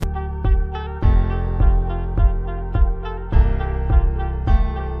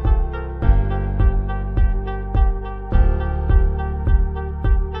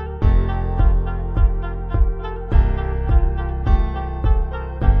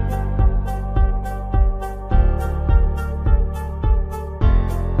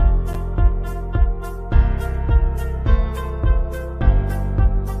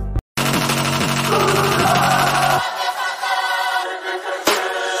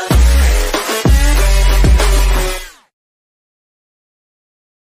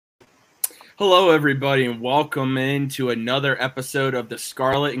Hello, everybody, and welcome into another episode of the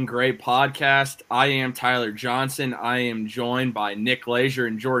Scarlet and Gray podcast. I am Tyler Johnson. I am joined by Nick Lazier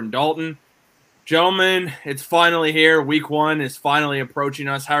and Jordan Dalton. Gentlemen, it's finally here. Week 1 is finally approaching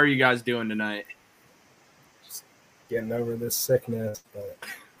us. How are you guys doing tonight? Just getting over this sickness. But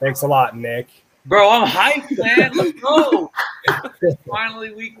thanks a lot, Nick. Bro, I'm hyped, man. Let's go.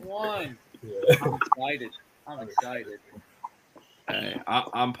 Finally, week 1. Yeah. I'm excited. Hey,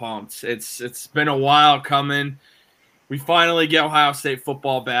 I'm pumped. It's been a while coming. We finally get Ohio State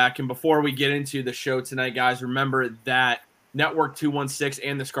football back. And before we get into the show tonight, guys, remember that Network 216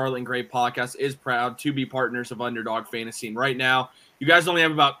 and the Scarlet and Gray podcast is proud to be partners of Underdog Fantasy. And right now, you guys only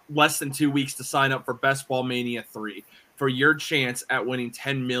have about less than 2 weeks to sign up for Best Ball Mania 3 for your chance at winning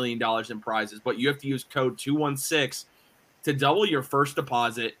 $10 million in prizes. But you have to use code 216 to double your first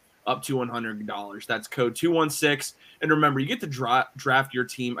deposit up to $100. That's code 216. And remember, you get to draft your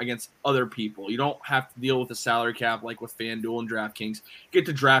team against other people. You don't have to deal with a salary cap like with FanDuel and DraftKings. You get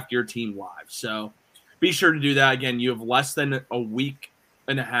to draft your team live. So be sure to do that. Again, you have less than a week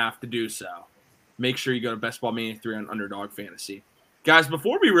and a half to do so. Make sure you go to Best Ball Mania 3 on Underdog Fantasy. Guys,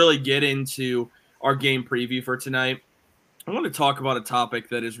 before we really get into our game preview for tonight, I want to talk about a topic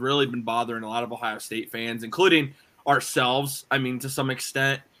that has really been bothering a lot of Ohio State fans, including ourselves, to some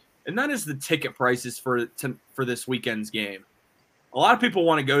extent. And that is the ticket prices for this weekend's game. A lot of people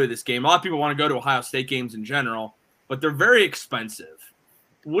want to go to this game. A lot of people want to go to Ohio State games in general, but they're very expensive.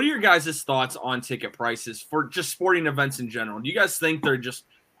 What are your guys' thoughts on ticket prices for just sporting events in general? Do you guys think they're just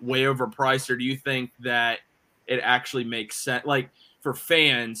way overpriced, or do you think that it actually makes sense, like for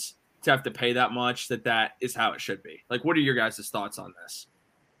fans to have to pay that much, that is how it should be? Like, what are your guys' thoughts on this?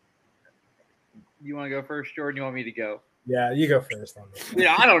 You want to go first, Jordan? You want me to go? Yeah, you go first on this.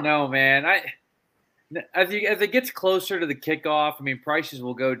 Yeah, I don't know, man. As it gets closer to the kickoff, prices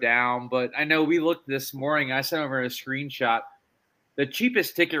will go down. But I know we looked this morning. I sent over a screenshot. The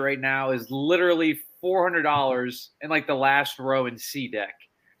cheapest ticket right now is literally $400 in like the last row in C deck.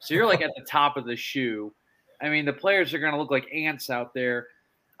 So you're like at the top of the shoe. The players are going to look like ants out there.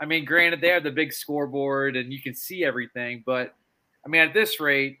 Granted, they have the big scoreboard and you can see everything. But, at this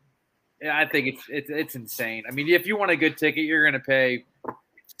rate, I think it's insane. If you want a good ticket, you're going to pay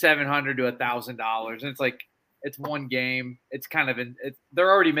 $700 to $1,000, and it's one game. It's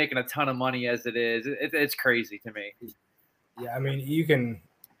they're already making a ton of money as it is. It's crazy to me. Yeah, you can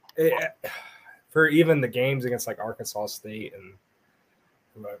for even the games against like Arkansas State and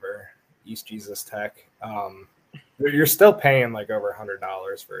whoever, East Jesus Tech. You're still paying like over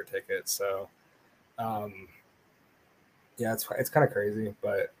 $100 for a ticket. So, yeah, it's kind of crazy,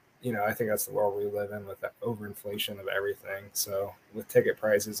 but. I think that's the world we live in with that overinflation of everything. So with ticket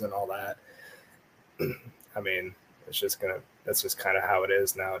prices and all that, that's just kind of how it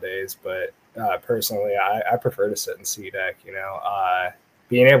is nowadays. But personally, I prefer to sit in C deck,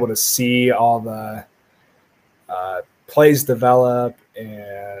 being able to see all the plays develop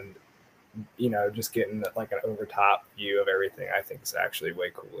and, just getting like an overtop view of everything, I think is actually way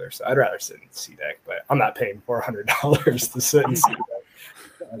cooler. So I'd rather sit in C deck, but I'm not paying $400 to sit in C deck.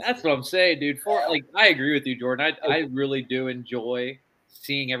 That's what I'm saying, dude. I agree with you, Jordan. I really do enjoy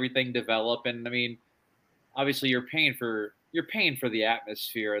seeing everything develop, and obviously you're paying for the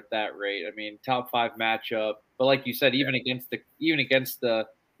atmosphere at that rate. Top 5 matchup, but like you said, even against the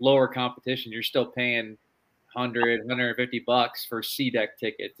lower competition, you're still paying $150 for C deck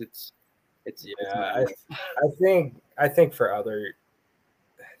tickets. It's I think for other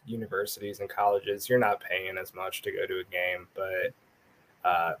universities and colleges, you're not paying as much to go to a game, but.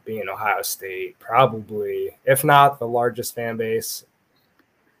 Being Ohio State, probably, if not the largest fan base,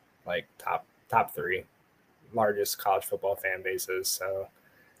 like top 3 largest college football fan bases. So,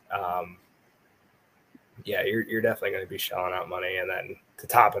 yeah, you're definitely going to be shelling out money. And then to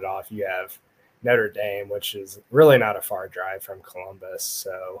top it off, you have Notre Dame, which is really not a far drive from Columbus.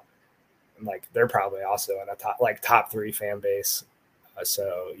 So, they're probably also in a top 3 fan base.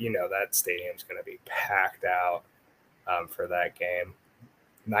 So, that stadium's going to be packed out for that game.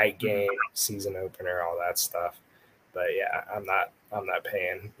 Night game, season opener, all that stuff. But yeah, I'm not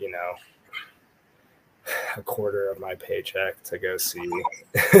paying, a quarter of my paycheck to go see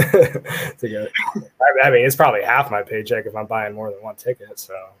it's probably half my paycheck if I'm buying more than one ticket.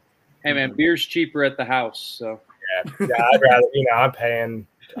 So hey man, beer's cheaper at the house. So yeah, I'd rather, I'm paying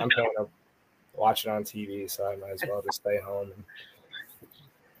to watch it on TV, so I might as well just stay home.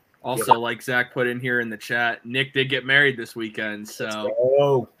 Also, like Zach put in here in the chat, Nick did get married this weekend,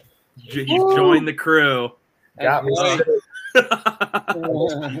 so he's joined the crew. Got me.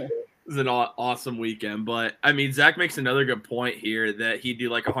 was an awesome weekend. But I mean, Zach makes another good point here that he'd do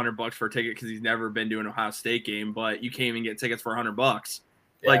like $100 for a ticket because he's never been to an Ohio State game, but you can't even get tickets for $100.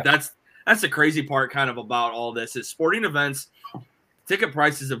 Yeah. Like that's the crazy part kind of about all this is sporting events. Ticket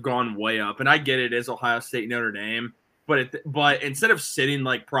prices have gone way up, and I get it is Ohio State, Notre Dame, but instead of sitting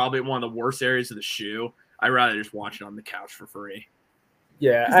like probably one of the worst areas of the shoe, I'd rather just watch it on the couch for free.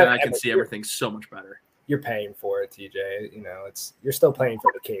 Yeah, then I can see everything so much better. You're paying for it, TJ. You know, you're still paying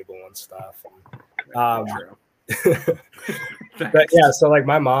for the cable and stuff. True. But yeah, so like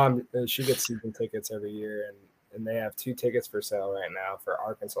my mom, she gets season tickets every year, and they have 2 tickets for sale right now for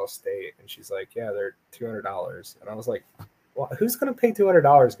Arkansas State, and she's like, yeah, they're $200, and I was like, well, who's going to pay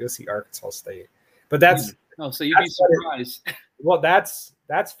 $200 to go see Arkansas State? But that's so you'd be surprised. Well, that's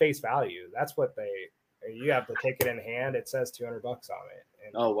face value. That's what you have the ticket in hand. It says $200 on it.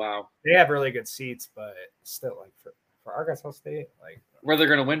 And oh wow, they have really good seats, but still, like for Arkansas State, like where they're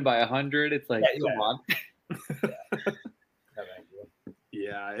going to win by 100, it's like come on.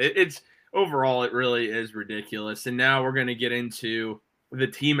 Yeah, it's overall it really is ridiculous. And now we're going to get into the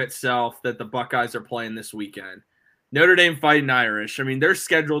team itself that the Buckeyes are playing this weekend. Notre Dame Fighting Irish. I mean, their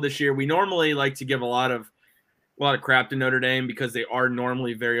schedule this year, we normally like to give a lot of crap to Notre Dame because they are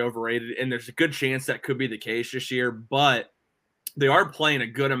normally very overrated, and there's a good chance that could be the case this year, but they are playing a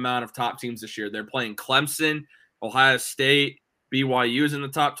good amount of top teams this year. They're playing Clemson, Ohio State, BYU is in the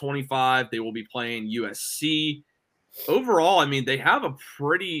top 25. They will be playing USC. Overall, I mean, they have a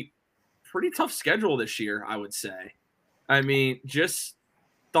pretty tough schedule this year, I would say. I mean, just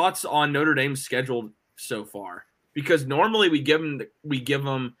thoughts on Notre Dame's schedule so far, because normally we give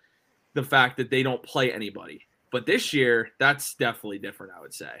them the fact that they don't play anybody. But this year, that's definitely different, I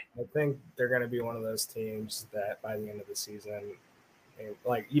would say. I think they're going to be one of those teams that by the end of the season,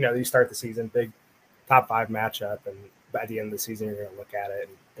 like, you know, you start the season, big top 5 matchup, and by the end of the season, you're going to look at it,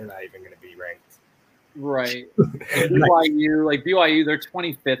 and they're not even going to be ranked. Right. BYU, they're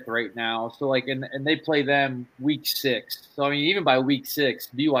 25th right now. So, and they play them week 6. So, I mean, even by week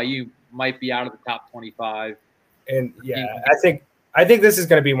 6, BYU might be out of the top 25. And, yeah, I think this is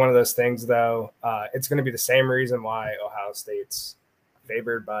going to be one of those things, though. It's going to be the same reason why Ohio State's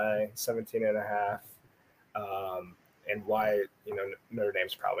favored by 17.5, and why, you know, Notre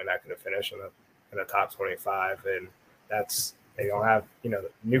Dame's probably not going to finish in the top 25. And that's, they don't have, you know, the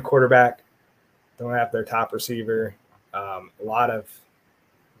new quarterback, don't have their top receiver, a lot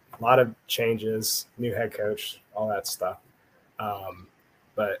of changes, new head coach, all that stuff.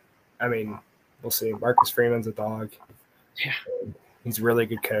 But I mean, we'll see. Marcus Freeman's a dog. Yeah. He's a really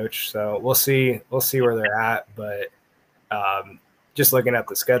good coach. So we'll see where they're at. But just looking at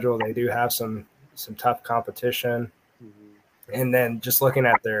the schedule, they do have some tough competition. Mm-hmm. And then just looking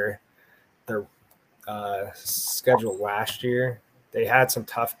at their schedule last year, they had some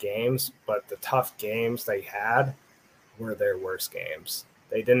tough games, but the tough games they had were their worst games.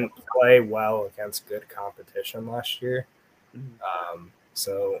 They didn't play well against good competition last year. Mm-hmm.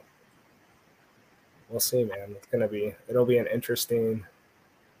 So we'll see, man. It'll be an interesting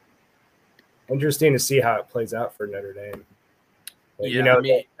to see how it plays out for Notre Dame. But, yeah, you know,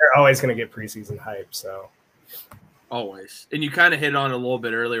 they're always going to get preseason hype. So always. And you kind of hit on it a little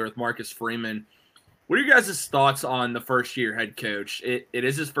bit earlier with Marcus Freeman. What are you guys' thoughts on the first-year head coach? It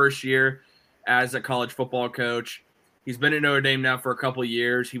is his first year as a college football coach. He's been at Notre Dame now for a couple of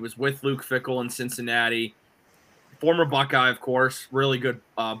years. He was with Luke Fickell in Cincinnati. Former Buckeye, of course. Really good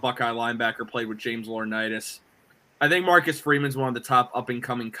Buckeye linebacker, played with James Laurinaitis. I think Marcus Freeman's one of the top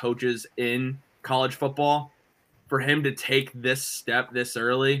up-and-coming coaches in college football. For him to take this step this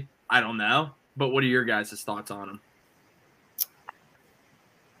early, I don't know. But what are your guys' thoughts on him?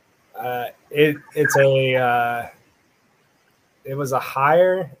 It was a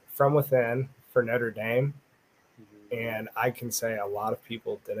hire from within for Notre Dame, and I can say a lot of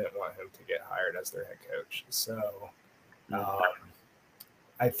people didn't want him to get hired as their head coach. So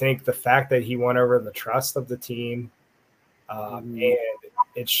I think the fact that he won over the trust of the team, and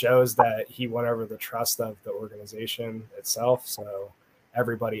it shows that he won over the trust of the organization itself. So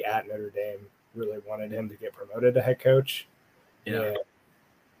everybody at Notre Dame really wanted him to get promoted to head coach. Yeah.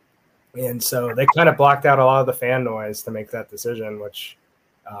 And so they kind of blocked out a lot of the fan noise to make that decision, which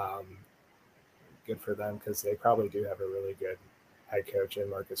good for them because they probably do have a really good head coach in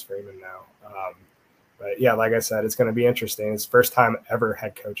Marcus Freeman now. But yeah, like I said, it's going to be interesting. It's first time ever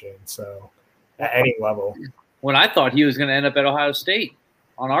head coaching, so at any level. When I thought he was going to end up at Ohio State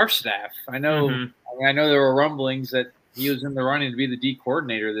on our staff, I know. Mm-hmm. I know there were rumblings that he was in the running to be the D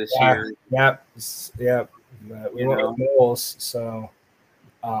coordinator this year. Yep. But we went with Knowles, so.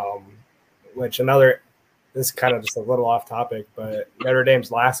 Which another this is kind of just a little off topic, but Notre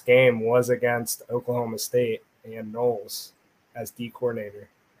Dame's last game was against Oklahoma State and Knowles as D coordinator.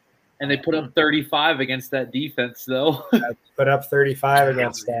 And they put up 35 against that defense, though. Put up 35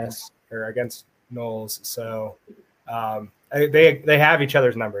 against us, or against Knowles. So they have each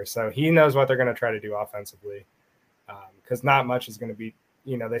other's numbers. So he knows what they're going to try to do offensively, because not much is going to be,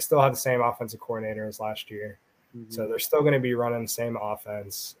 they still have the same offensive coordinator as last year. Mm-hmm. So they're still going to be running the same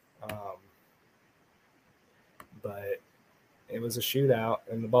offense. But it was a shootout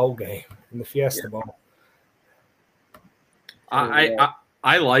in the bowl game, in the Fiesta Bowl.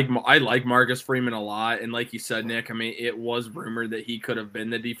 I like Marcus Freeman a lot, and like you said, Nick, I mean, it was rumored that he could have been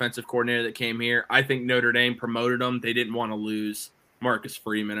the defensive coordinator that came here. I think Notre Dame promoted him. They didn't want to lose Marcus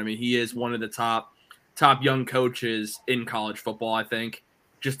Freeman. I mean, he is one of the top young coaches in college football, I think,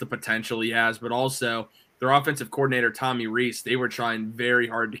 just the potential he has, but also their offensive coordinator, Tommy Rees, they were trying very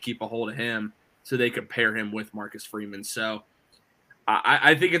hard to keep a hold of him so they could pair him with Marcus Freeman. So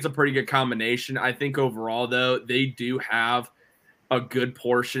I think it's a pretty good combination. I think overall, though, they do have a good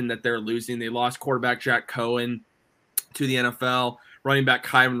portion that they're losing. They lost quarterback Jack Cohen to the NFL, running back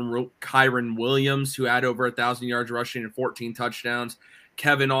Kyron Williams, who had over 1,000 yards rushing and 14 touchdowns,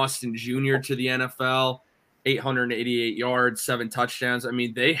 Kevin Austin Jr. to the NFL, 888 yards, 7 touchdowns. I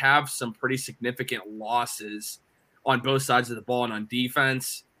mean, they have some pretty significant losses on both sides of the ball, and on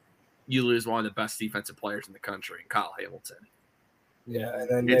defense, you lose one of the best defensive players in the country, Kyle Hamilton. Yeah, and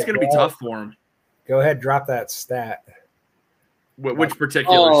then it's going to be tough for him. Go ahead, drop that stat. Which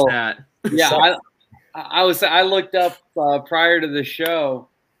particular stat? Yeah, I looked up prior to the show.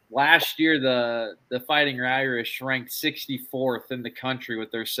 Last year, the Fighting Irish ranked 64th in the country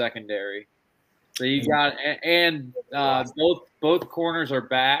with their secondary. So you got both corners are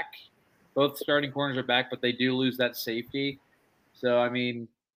back, both starting corners are back, but they do lose that safety. So I mean,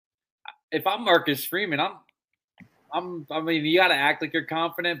 if I'm Marcus Freeman, I mean, you got to act like you're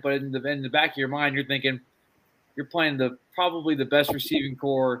confident, but in the back of your mind, you're thinking you're playing probably the best receiving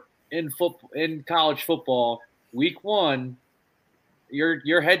core in college football. Week 1,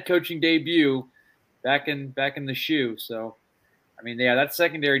 your head coaching debut, back in the shoe. So, I mean, yeah, that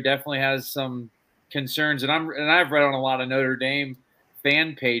secondary definitely has some concerns, and I've read on a lot of Notre Dame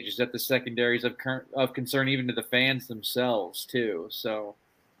fan pages that the secondary is of concern even to the fans themselves too. So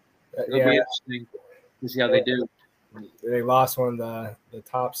it'll be interesting to see how they do. They lost one of the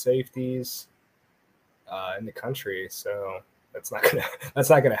top safeties in the country, so that's not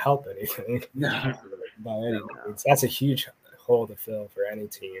gonna help anything. No. By any means. That's a huge hole to fill for any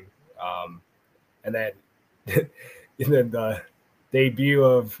team. And then the debut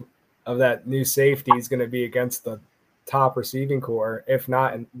of that new safety is going to be against the top receiving core, if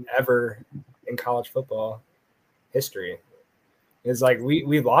not ever in college football history. It's like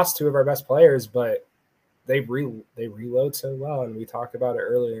we lost 2 of our best players, but they reload so well, and we talked about it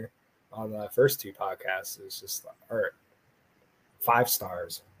earlier on the first 2 podcasts. It's just 5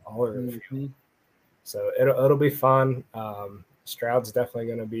 stars all over the field. So it'll be fun. Stroud's definitely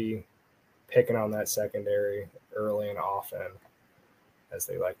going to be picking on that secondary early and often, as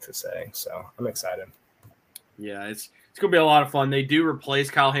they like to say. So I'm excited. Yeah, it's going to be a lot of fun. They do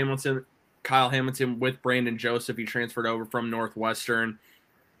replace Kyle Hamilton with Brandon Joseph. He transferred over from Northwestern.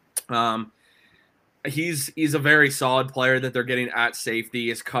 He's a very solid player that they're getting at safety.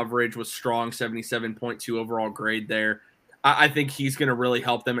 His coverage was strong, 77.2 overall grade there. I think he's going to really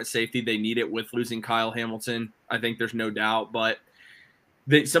help them at safety. They need it with losing Kyle Hamilton. I think there's no doubt. But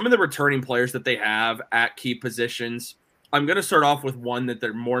some of the returning players that they have at key positions, I'm going to start off with one that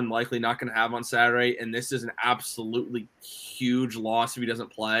they're more than likely not going to have on Saturday, and this is an absolutely huge loss if he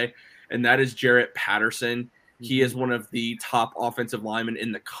doesn't play, and that is Jarrett Patterson. He is one of the top offensive linemen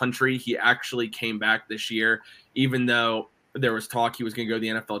in the country. He actually came back this year, even though there was talk he was going to go to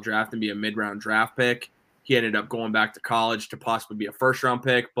the NFL draft and be a mid-round draft pick. He ended up going back to college to possibly be a first-round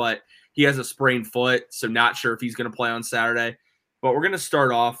pick, but he has a sprained foot, so not sure if he's going to play on Saturday. But we're going to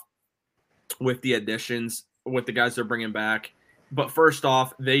start off with the additions, with the guys they're bringing back. But first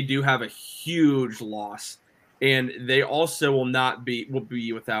off, they do have a huge loss, and they also will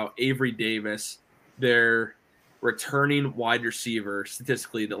be without Avery Davis, their returning wide receiver,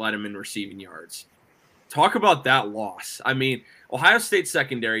 statistically, that led him in receiving yards. Talk about that loss. I mean, Ohio State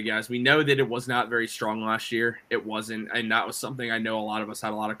secondary, guys, we know that it was not very strong last year. It wasn't, and that was something I know a lot of us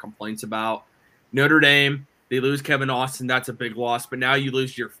had a lot of complaints about. Notre Dame, they lose Kevin Austin. That's a big loss. But now you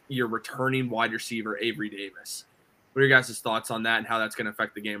lose your returning wide receiver, Avery Davis. What are your guys' thoughts on that and how that's going to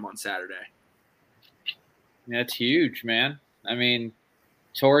affect the game on Saturday? That's huge, man. I mean,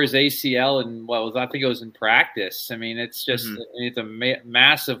 tore his ACL and I think it was in practice. I mean, it's just it's a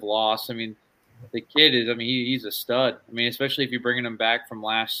massive loss. I mean, the kid is. I mean, he's a stud. I mean, especially if you're bringing him back from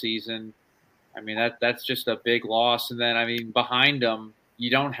last season. I mean, that's just a big loss. And then, I mean, behind him, you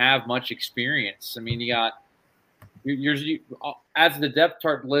don't have much experience. I mean, as the depth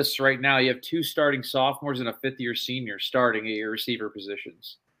chart lists right now, you have 2 starting sophomores and a 5th-year senior starting at your receiver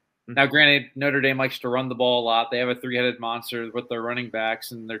positions. Now, granted, Notre Dame likes to run the ball a lot. They have a 3-headed monster with their running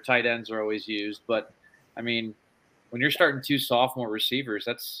backs, and their tight ends are always used. But, I mean, when you're starting 2 sophomore receivers,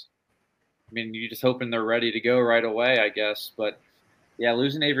 you're just hoping they're ready to go right away, I guess. But, yeah,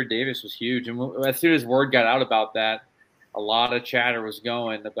 losing Avery Davis was huge. And as soon as word got out about that, a lot of chatter was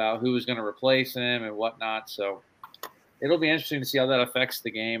going about who was going to replace him and whatnot. So it'll be interesting to see how that affects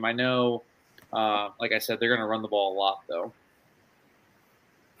the game. I know, like I said, they're going to run the ball a lot, though.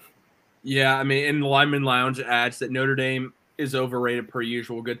 Yeah, I mean, in the Lineman Lounge adds that Notre Dame is overrated per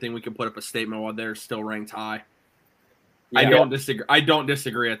usual. Good thing we can put up a statement while they're still ranked high. Yeah. I don't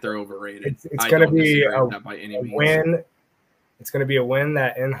disagree that they're overrated. It's going to be by any means. Win. It's going to be a win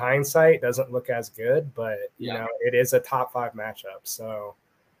that, in hindsight, doesn't look as good, but you know it is a top 5 matchup. So,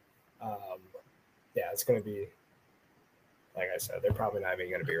 it's going to be. Like I said, they're probably not even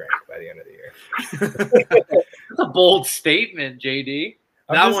going to be ranked by the end of the year. That's a bold statement, JD.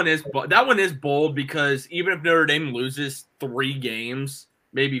 That one is bold because even if Notre Dame loses 3 games,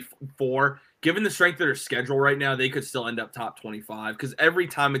 maybe 4, given the strength of their schedule right now, they could still end up top 25. Because every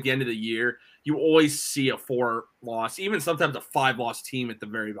time at the end of the year, you always see a 4-loss, even sometimes a 5-loss team at the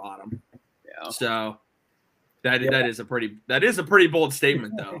very bottom. Yeah. So that is a pretty bold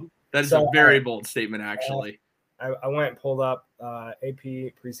statement, though. That is a very bold statement, actually. I went and pulled up AP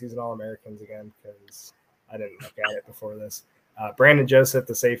preseason All-Americans again because I didn't look at it before this. Brandon Joseph,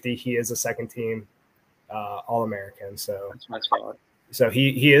 the safety, he is a second-team All-American. So that's my spot. So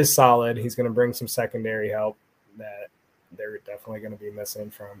he is solid. He's going to bring some secondary help that they're definitely going to be missing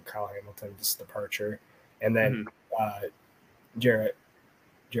from Kyle Hamilton's departure. And then Jarrett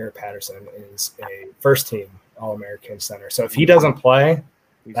Patterson is a first-team All-American center. So if he doesn't play,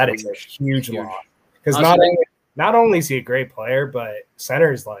 that is a huge loss. Because not only is he a great player, but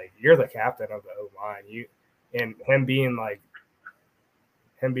center is like you're the captain of the O-line. And him being the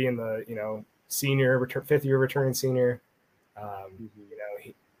senior 5th-year returning senior, that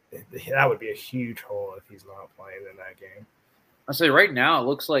would be a huge hole if he's not playing in that game. I'll say right now it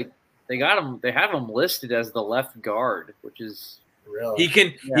looks like they have him listed as the left guard, which is really he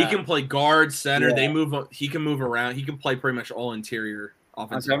can play guard, center. Yeah. He can move around. He can play pretty much all interior.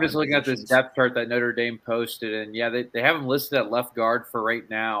 I'm just looking at this depth chart that Notre Dame posted, and they have him listed at left guard for right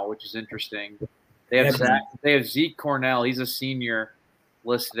now, which is interesting. They have Zeke Cornell. He's a senior,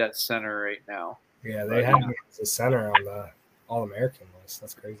 listed at center right now. Yeah, they have him as a center on the All-American list.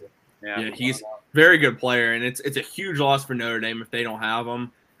 That's crazy. Yeah, he's a very good player, and it's a huge loss for Notre Dame if they don't have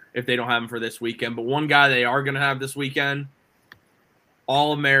him. If they don't have him for this weekend, but one guy they are going to have this weekend.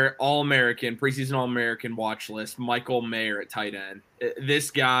 All-American, preseason All-American watch list, Michael Mayer at tight end.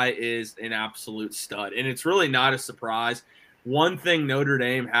 This guy is an absolute stud, and it's really not a surprise. One thing Notre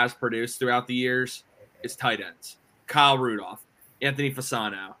Dame has produced throughout the years is tight ends. Kyle Rudolph, Anthony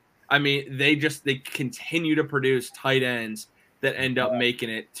Fasano. I mean, they continue to produce tight ends that end up making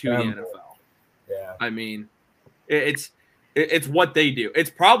it to the NFL. Yeah. I mean, it's what they do. It's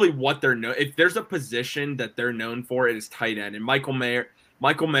probably what they're known. If there's a position that they're known for, it is tight end. And Michael Mayer,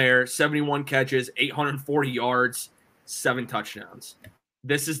 71 catches, 840 yards, 7 touchdowns.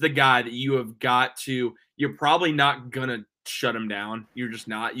 This is the guy that you have got to. You're probably not gonna shut him down. You're just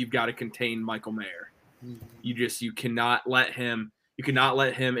not. You've got to contain Michael Mayer. You cannot let him. You cannot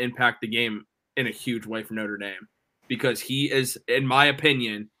let him impact the game in a huge way for Notre Dame because he is, in my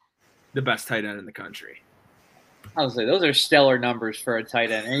opinion, the best tight end in the country. I would say those are stellar numbers for a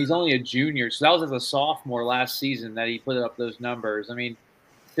tight end, and he's only a junior, so that was as a sophomore last season that he put up those numbers. I mean,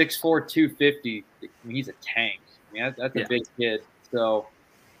 6'4", 250. I mean, he's a tank. I mean, that's a big kid. So,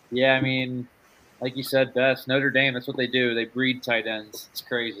 yeah, I mean, like you said, best Notre Dame. That's what they do. They breed tight ends. It's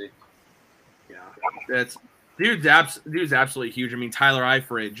crazy. Yeah, dude's absolutely huge. I mean, Tyler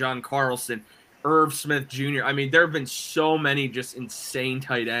Eifert, John Carlson, Irv Smith Jr. I mean, there have been so many just insane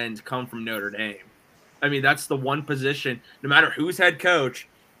tight ends come from Notre Dame. I mean, that's the one position, no matter who's head coach,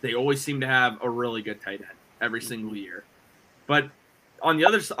 they always seem to have a really good tight end every single year. But on the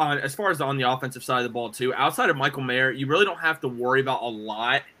other side, as far as on the offensive side of the ball too, outside of Michael Mayer, you really don't have to worry about a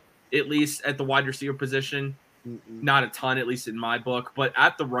lot, at least at the wide receiver position. Not a ton, at least in my book. But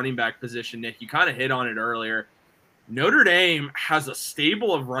at the running back position, Nick, you kind of hit on it earlier. Notre Dame has a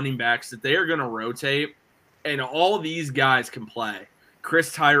stable of running backs that they are going to rotate, and all of these guys can play.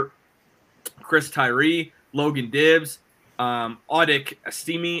 Chris Tyree, Logan Dibbs, Audic,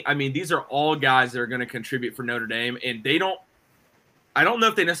 Estimi. I mean, these are all guys that are going to contribute for Notre Dame, and I don't know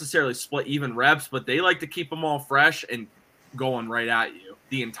if they necessarily split even reps, but they like to keep them all fresh and going right at you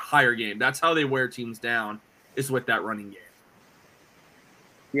the entire game. That's how they wear teams down, is with that running game.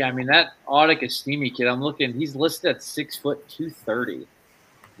 Yeah, I mean, that Audic Estimi kid, I'm looking, he's listed at 6 foot 230.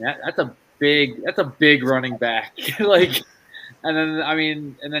 That's a big running back. Like,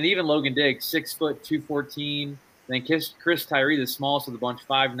 and then even Logan Diggs, 6 foot 214. Then Chris Tyree, the smallest of the bunch,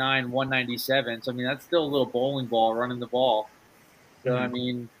 5'9", 197. So I mean, that's still a little bowling ball running the ball. So I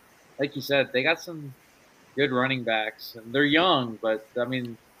mean, like you said, they got some good running backs. And they're young, but I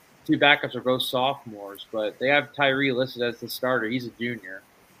mean, two backups are both sophomores. But they have Tyree listed as the starter. He's a junior,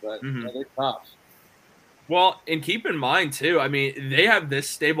 but they're tough. Well, and keep in mind, too, I mean, they have this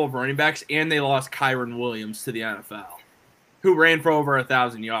stable of running backs, and they lost Kyron Williams to the NFL, who ran for over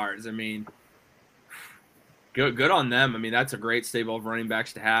 1,000 yards. I mean, good on them. I mean, that's a great stable of running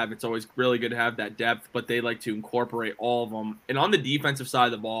backs to have. It's always really good to have that depth, but they like to incorporate all of them. And on the defensive side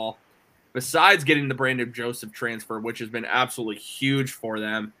of the ball, besides getting the Brandon Joseph transfer, which has been absolutely huge for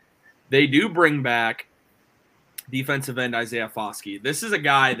them, they do bring back defensive end Isaiah Foskey. This is a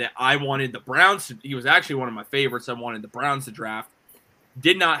guy that I wanted the Browns to, he was actually one of my favorites. I wanted the Browns to draft.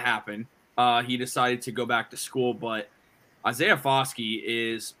 Did not happen. He decided to go back to school, but Isaiah Foskey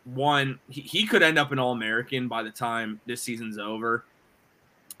is one, he could end up an All-American by the time this season's over.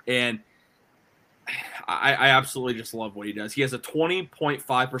 And I absolutely just love what he does. He has a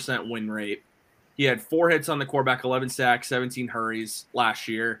 20.5% win rate. He had 4 hits on the quarterback, 11 sacks, 17 hurries last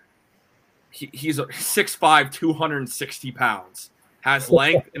year. He's 6'5", 260 pounds, has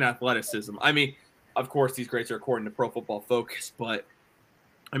length and athleticism. I mean, of course, these grades are according to Pro Football Focus, but,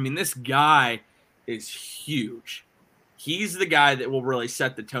 I mean, this guy is huge. He's the guy that will really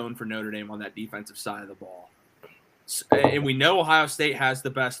set the tone for Notre Dame on that defensive side of the ball. And we know Ohio State has the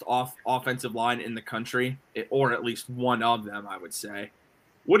best offensive line in the country, or at least one of them, I would say.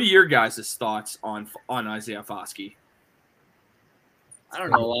 What are your guys' thoughts on Isaiah Foskey? I don't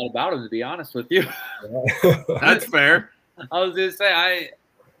know a lot about him, to be honest with you. That's fair. I was gonna say,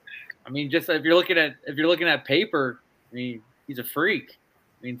 I mean, just if you're looking at paper, I mean, he's a freak.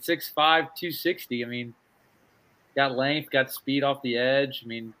 I mean, 6'5", 260. I mean, got length, got speed off the edge. I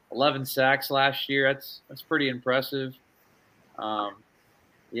mean, 11 sacks last year. That's pretty impressive.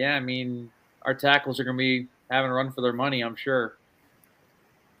 Yeah, I mean, our tackles are gonna be having a run for their money, I'm sure.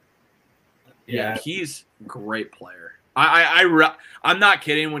 Yeah, he's a great player. I'm not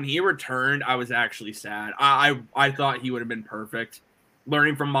kidding. When he returned, I was actually sad. I thought he would have been perfect.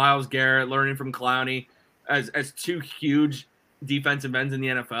 Learning from Myles Garrett, learning from Clowney, as two huge defensive ends in the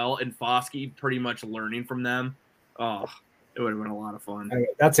NFL, and Foskey pretty much learning from them. Oh, it would have been a lot of fun. I mean,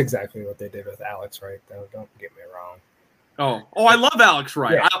 that's exactly what they did with Alex Wright, though. Don't get me wrong. Oh, I love Alex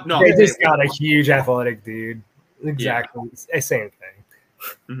Wright. Yeah, they just got a huge athletic dude. Exactly. Yeah. Same thing.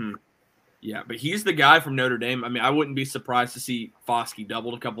 Mm-hmm. Yeah, but he's the guy from Notre Dame. I mean, I wouldn't be surprised to see Foskey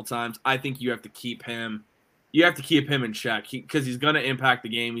doubled a couple times. I think you have to keep him. You have to keep him in check because he's going to impact the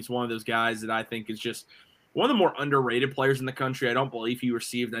game. He's one of those guys that I think is just one of the more underrated players in the country. I don't believe he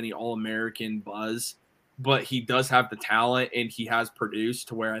received any All-American buzz, but he does have the talent and he has produced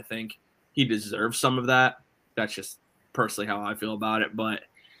to where I think he deserves some of that. That's just personally how I feel about it. But,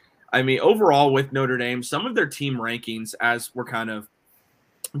 I mean, overall with Notre Dame, some of their team rankings as we're kind of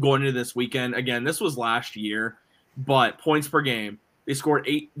going into this weekend, again, this was last year, but points per game, they scored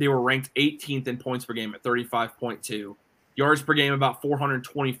 8. They were ranked 18th in points per game at 35.2. Yards per game about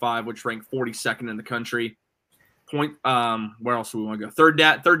 425, which ranked 42nd in the country. Where else do we want to go?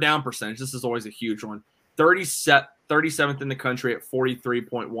 Third down percentage. This is always a huge one. 37th in the country at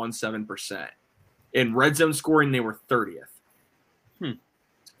 43.17%. In red zone scoring, they were 30th. It's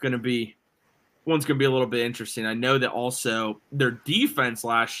going to be. One's going to be a little bit interesting. I know that also their defense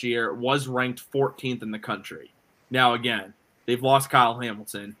last year was ranked 14th in the country. Now, again, they've lost Kyle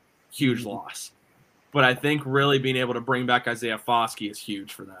Hamilton. Huge loss. But I think really being able to bring back Isaiah Foskey is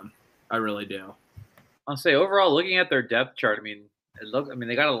huge for them. I really do. I'll say overall, looking at their depth chart, I mean,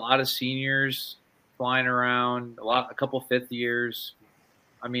 they got a lot of seniors flying around, a couple fifth years.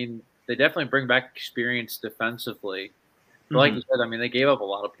 I mean, they definitely bring back experience defensively. But like you said, I mean, they gave up a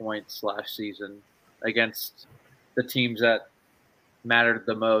lot of points last season against the teams that mattered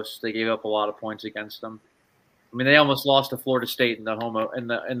the most. They gave up a lot of points against them. I mean, they almost lost to Florida State in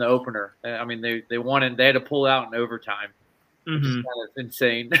the opener. I mean, they won and they had to pull out in overtime, which is kind of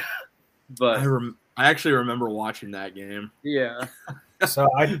insane. But I actually remember watching that game. Yeah. So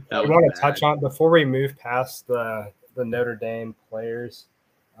I want to touch on before we move past the Notre Dame players.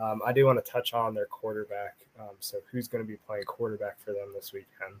 I do want to touch on their quarterback. So who's going to be playing quarterback for them this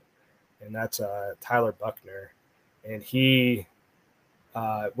weekend? And that's Tyler Buckner. And he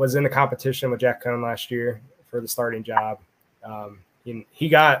was in a competition with Jack Cohn last year for the starting job. He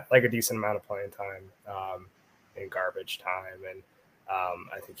got like a decent amount of playing time in garbage time. And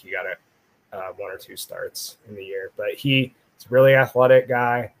I think he got one or two starts in the year. But he's a really athletic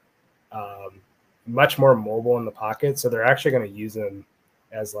guy, much more mobile in the pocket. So they're actually going to use him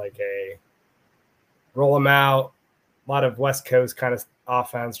as like a roll him out, a lot of West Coast kind of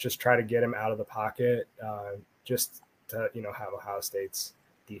offense, just try to get him out of the pocket, just to, have Ohio State's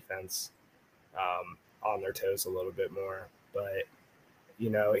defense on their toes a little bit more. But,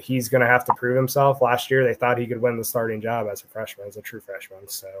 he's going to have to prove himself. Last year, they thought he could win the starting job as a true freshman.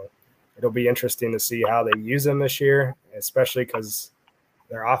 So it'll be interesting to see how they use him this year, especially because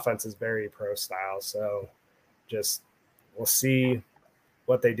their offense is very pro style. So we'll see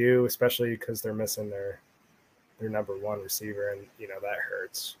what they do, especially because they're missing their number one receiver, and that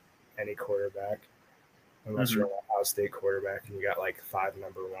hurts any quarterback unless you're an Ohio State quarterback and you got like 5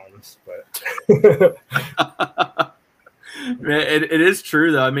 number ones. But it is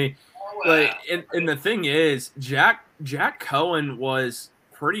true though. I mean, like, and the thing is, Jack Cohen was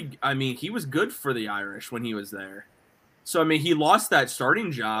pretty. I mean, he was good for the Irish when he was there. So I mean, he lost that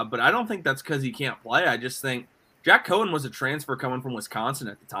starting job, but I don't think that's because he can't play. I just think Jack Cohen was a transfer coming from Wisconsin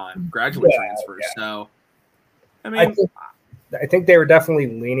at the time, graduate transfer. Yeah. So, I mean, I think they were definitely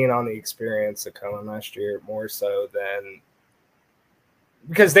leaning on the experience of Cohen last year more so than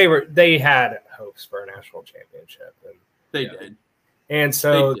because they had hopes for a national championship, and they did, and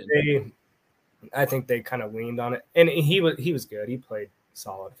so I think they kind of leaned on it, and he was good. He played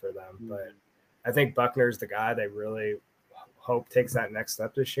solid for them, but I think Buckner's the guy they really hope takes that next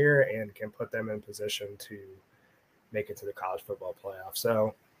step this year and can put them in position to make it to the college football playoff.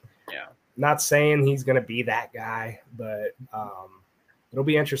 So, not saying he's going to be that guy, but it'll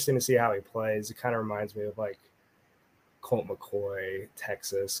be interesting to see how he plays. It kind of reminds me of like Colt McCoy,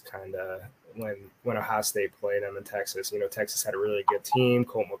 Texas, kind of when Ohio State played him in Texas. Texas had a really good team.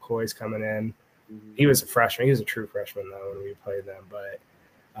 Colt McCoy's coming in. He was a freshman. He was a true freshman though when we played them, but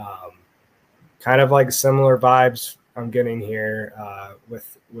kind of like similar vibes I'm getting here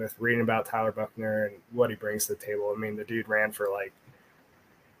with reading about Tyler Buckner and what he brings to the table. I mean, the dude ran for like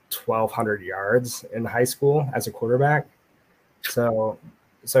 1,200 yards in high school as a quarterback. So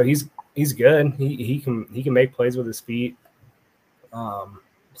he's good. He can make plays with his feet.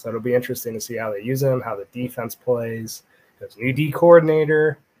 So it'll be interesting to see how they use him, how the defense plays. There's new D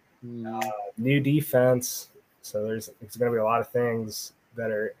coordinator, new defense. So it's going to be a lot of things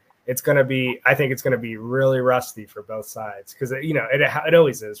that are. I think it's going to be really rusty for both sides because it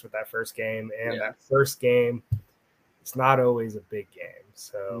always is with that first game, and that first game, it's not always a big game.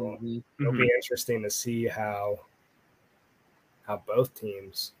 So it'll be interesting to see how both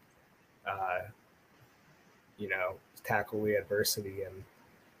teams, tackle the adversity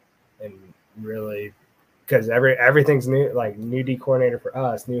and really because everything's new, like new D coordinator for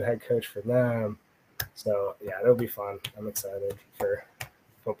us, new head coach for them. So it'll be fun. I'm excited for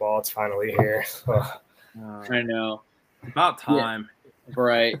football. It's finally here. I know. About time. Yeah.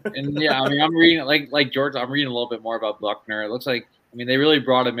 Right. And I mean, I'm reading like George, I'm reading a little bit more about Buckner. It looks like, I mean, they really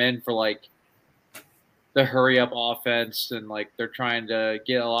brought him in for like the hurry up offense, and like they're trying to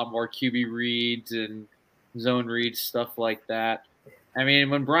get a lot more QB reads and zone reads, stuff like that. I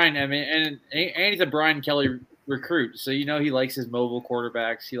mean, and he's a Brian Kelly recruit, so he likes his mobile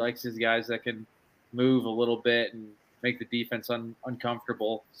quarterbacks. He likes his guys that can move a little bit and make the defense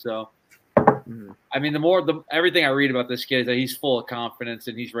uncomfortable. So, I mean, everything I read about this kid is that he's full of confidence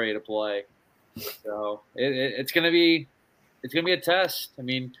and he's ready to play. So it's gonna be a test. I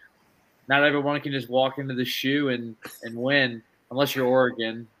mean, not everyone can just walk into the shoe and win unless you're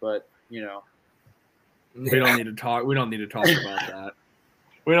Oregon, but we don't need to talk. We don't need to talk about that.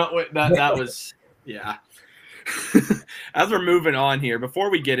 That was As we're moving on here, before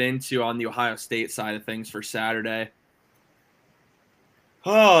we get into on the Ohio State side of things for Saturday.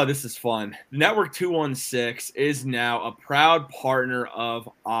 Oh, this is fun. Network 216 is now a proud partner of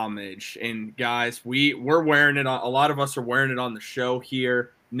Homage. And guys, we're wearing it on. A lot of us are wearing it on the show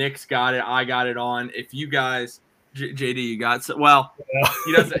here. Nick's got it. I got it on. If you guys, JD, you got it. Well,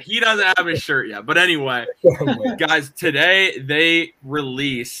 he doesn't have his shirt yet. But anyway, guys, today they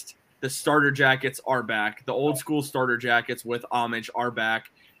released the starter jackets are back. The old school starter jackets with Homage are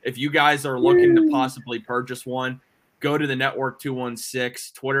back. If you guys are looking to possibly purchase one, go to the Network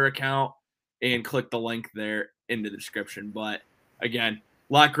 216 Twitter account and click the link there in the description. But again,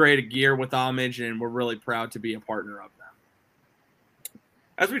 a lot great gear with Homage, and we're really proud to be a partner of them.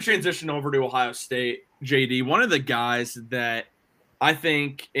 As we transition over to Ohio State, JD, one of the guys that I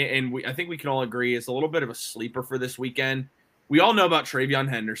think, and I think we can all agree, is a little bit of a sleeper for this weekend. We all know about Travion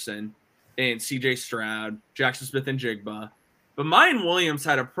Henderson and C.J. Stroud, Jackson Smith and Jigba, but Mayan Williams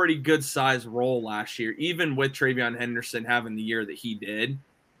had a pretty good sized role last year, even with Travion Henderson having the year that he did.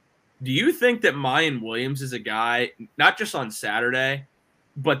 Do you think that Mayan Williams is a guy, not just on Saturday,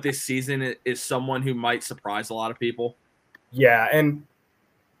 but this season is someone who might surprise a lot of people? Yeah, and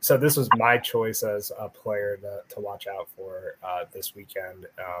so this was my choice as a player to watch out for this weekend.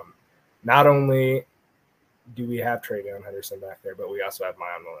 Not only do we have Travion Henderson back there, but we also have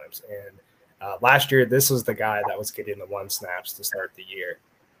Mayan Williams. And last year, this was the guy that was getting the 1 snaps to start the year.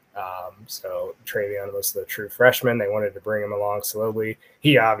 So Travion was the true freshman. They wanted to bring him along slowly.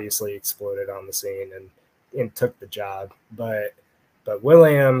 He obviously exploded on the scene and took the job. But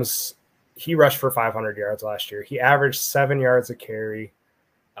Williams, he rushed for 500 yards last year. He averaged 7 yards a carry.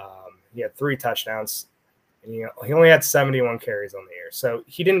 He had 3 touchdowns. And, he only had 71 carries on the year. So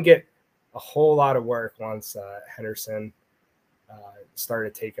he didn't get a whole lot of work once Henderson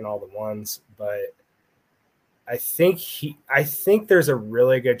started taking all the ones. But I think there's a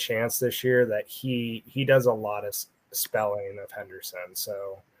really good chance this year that he does a lot of spelling of Henderson.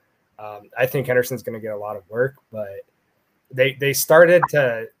 So I think Henderson's going to get a lot of work, but they started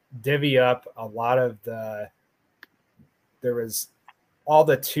to divvy up a lot of there was all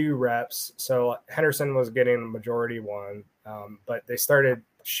the 2 reps. So Henderson was getting majority 1, but they started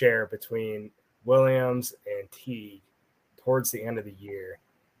share between Williams and Teague towards the end of the year.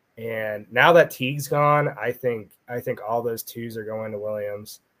 And now that Teague's gone, I think all those 2s are going to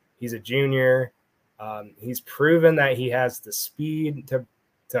Williams. He's a junior. He's proven that he has the speed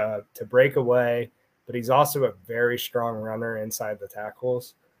to break away, but he's also a very strong runner inside the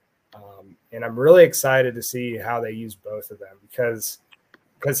tackles. And I'm really excited to see how they use both of them because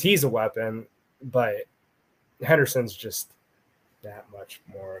he's a weapon, but Henderson's just that much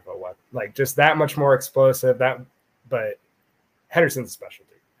more of a weapon, like just that much more explosive. But Henderson's a specialty.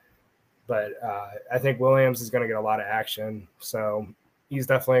 But I think Williams is going to get a lot of action, so he's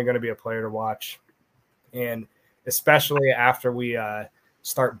definitely going to be a player to watch. And especially after we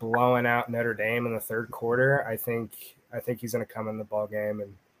start blowing out Notre Dame in the third quarter, I think he's going to come in the ball game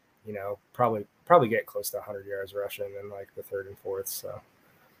and probably get close to 100 yards rushing in like the third and fourth. So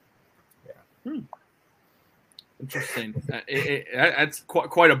yeah. Interesting. That's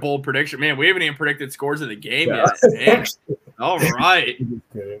quite a bold prediction, man. We haven't even predicted scores of the game yet. Man. All right.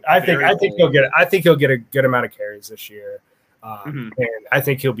 I think he'll get a good amount of carries this year, and I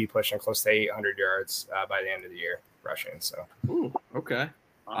think he'll be pushing close to 800 yards by the end of the year rushing. So, okay.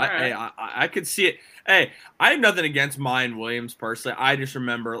 I could see it. Hey, I have nothing against Mayan Williams personally. I just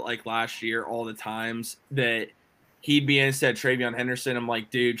remember like last year, all the times that he'd be instead Travion Henderson. I'm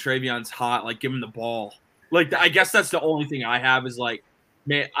like, dude, Travion's hot. Like, give him the ball. Like, I guess that's the only thing I have is like,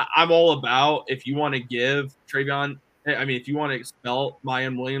 man, I'm all about if you want to give Travion. I mean, if you want to expel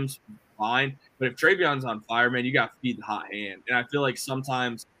Mayan Williams, fine. But if Travion's on fire, man, you got to feed the hot hand. And I feel like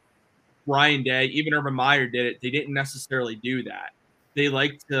sometimes Ryan Day, even Urban Meyer did it. They didn't necessarily do that. They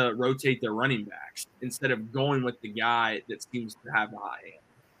like to rotate their running backs instead of going with the guy that seems to have the hot hand.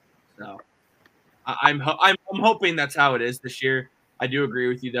 So I'm hoping that's how it is this year. I do agree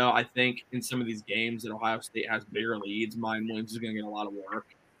with you, though. I think in some of these games that Ohio State has bigger leads, Mayan Williams is going to get a lot of work.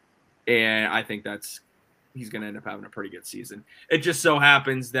 And I think he's going to end up having a pretty good season. It just so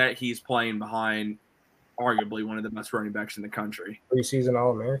happens that he's playing behind arguably one of the best running backs in the country. Preseason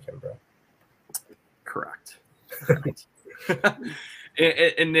All-American, bro. Correct.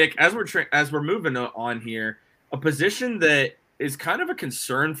 and Nick, as we're moving on here, a position that is kind of a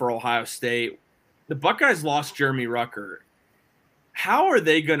concern for Ohio State, the Buckeyes lost Jeremy Ruckert. How are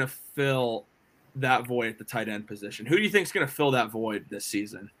they going to fill that void at the tight end position? Who do you think is going to fill that void this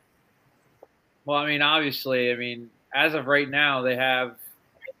season? Well, I mean, obviously, as of right now, they have,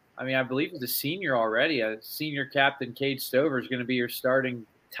 I believe he's a senior already. A senior captain, Cade Stover, is going to be your starting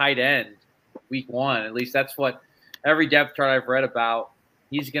tight end week 1. At least that's what every depth chart I've read about.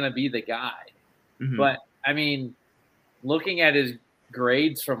 He's going to be the guy. Mm-hmm. But, looking at his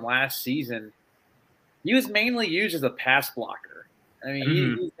grades from last season, he was mainly used as a pass blocker.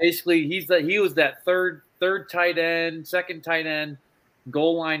 He was that third tight end, second tight end,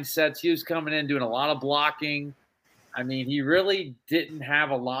 goal line sets. He was coming in doing a lot of blocking. He really didn't have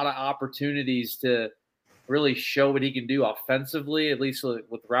a lot of opportunities to really show what he can do offensively, at least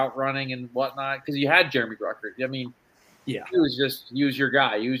with route running and whatnot. Because you had Jeremy Ruckert. Yeah, he was your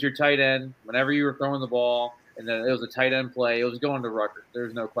guy. He was your tight end whenever you were throwing the ball, and then it was a tight end play. It was going to Ruckert.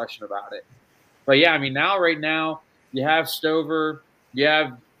 There's no question about it. But yeah, right now you have Stover. You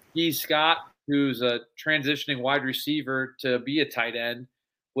have Scott, who's a transitioning wide receiver to be a tight end,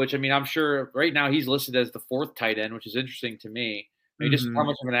 which, I mean, I'm sure right now he's listed as the 4th tight end, which is interesting to me. I mean, just how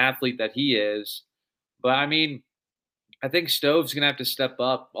much of an athlete that he is. But, I mean, I think Stove's going to have to step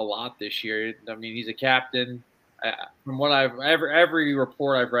up a lot this year. I mean, he's a captain. From what every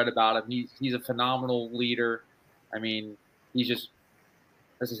report I've read about him, he's a phenomenal leader. I mean, this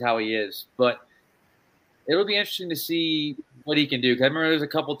is how he is. But it'll be interesting to see what he can do. 'Cause I remember there was a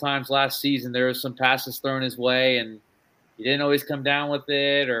couple times last season there was some passes thrown his way, and he didn't always come down with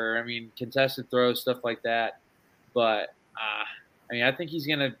it, or I mean, contested throws, stuff like that. But I mean, I think he's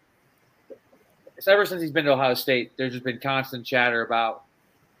gonna. It's ever since he's been to Ohio State, there's just been constant chatter about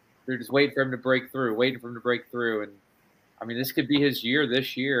they're just waiting for him to break through, and I mean, this could be his year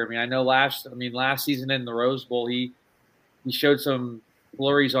this year. I mean, I know last season in the Rose Bowl, he showed some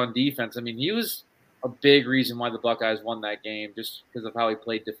flurries on defense. I mean, he was a big reason why the Buckeyes won that game, just because of how he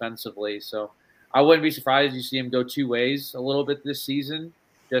played defensively. So I wouldn't be surprised if you see him go 2 ways a little bit this season,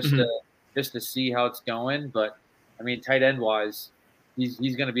 just to see how it's going. But I mean, tight end wise, he's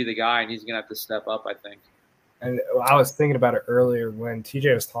going to be the guy, and he's going to have to step up, I think. And I was thinking about it earlier when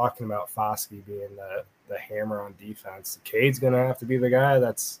TJ was talking about Foskey being the hammer on defense. Cade's going to have to be the guy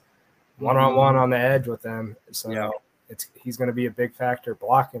that's one-on-one on the edge with them. So Yeah. He's going to be a big factor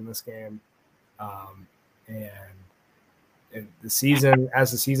blocking this game. And the season,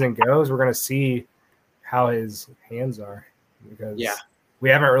 as the season goes, we're going to see how his hands are, because we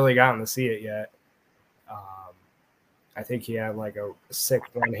haven't really gotten to see it yet. I think he had like a sick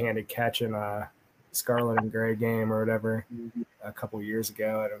one-handed catch in a Scarlet and Gray game or whatever a couple years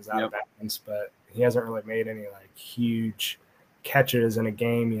ago, and it was out of bounds. But he hasn't really made any like huge catches in a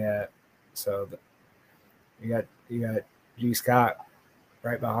game yet. So you got G. Scott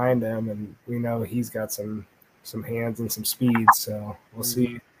right behind him, and we know he's got some hands and some speed. So we'll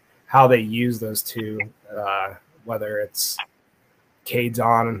see how they use those two, whether it's Cade's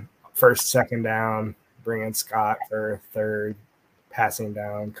on first, second down, bringing Scott for third, passing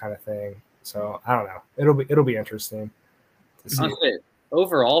down kind of thing. So I don't know. It'll be interesting to see.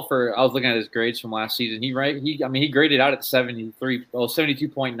 Overall, I was looking at his grades from last season. He graded out at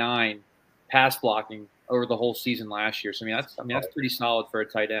 72.9 pass blocking over the whole season last year. So that's pretty solid for a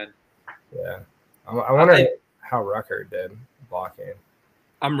tight end. Yeah, I wonder how Rucker did blocking.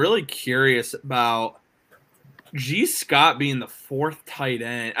 I'm really curious about G. Scott being the 4th tight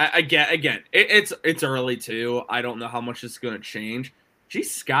end. It's early too. I don't know how much it's going to change. G.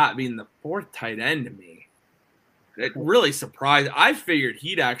 Scott being the 4th tight end to me, it really surprised. I figured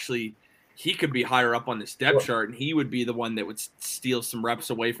he could be higher up on this depth chart, and he would be the one that would steal some reps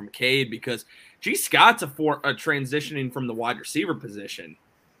away from Cade, because G. Scott's a transitioning from the wide receiver position.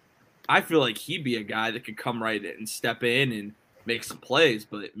 I feel like he'd be a guy that could come right in and step in and make some plays,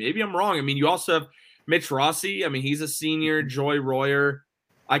 but maybe I'm wrong. I mean, you also have Mitch Rossi. I mean, he's a senior. Joy Royer.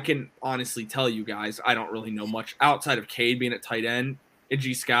 I can honestly tell you guys, I don't really know much outside of Cade being at tight end and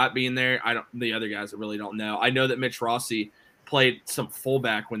G. Scott being there. The other guys I really don't know. I know that Mitch Rossi played some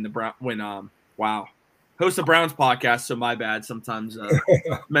fullback host the Browns podcast, so my bad. Sometimes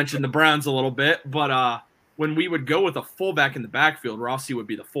mention the Browns a little bit, but when we would go with a fullback in the backfield, Rossi would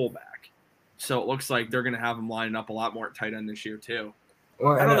be the fullback. So it looks like they're going to have him lining up a lot more at tight end this year too.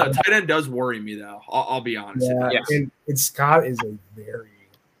 Well, I don't know. Tight end does worry me though. I'll be honest. Yeah, and Scott is a very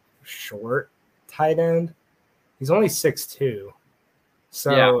short tight end. He's only 6'2".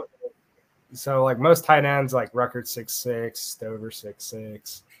 So like most tight ends, like Rucker 6'6", Stover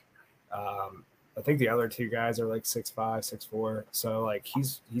 6'6". I think the other two guys are like 6'5", 6'4". So like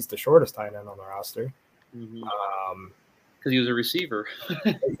he's the shortest tight end on the roster. Because he was a receiver.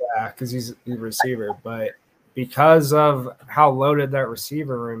 Yeah, because he's a receiver. But because of how loaded that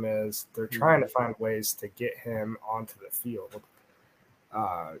receiver room is, they're trying to find ways to get him onto the field.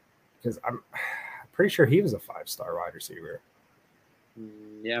 Because I'm pretty sure he was a 5-star wide receiver.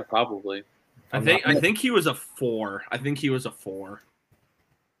 Yeah, probably. I think he was a 4.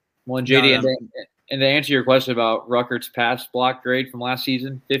 Well, and JD, and to answer your question about Ruckert's pass block grade from last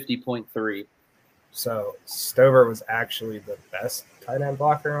season, 50.3. So Stover was actually the best tight end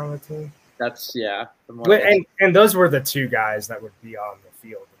blocker on the team. That's and those were the two guys that would be on the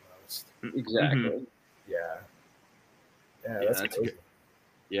field the most. Exactly. Mm-hmm. Yeah, that's crazy.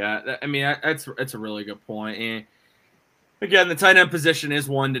 Yeah, I mean that's a really good point. And again, the tight end position is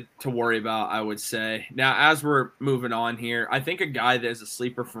one to worry about, I would say. Now, as we're moving on here, I think a guy that is a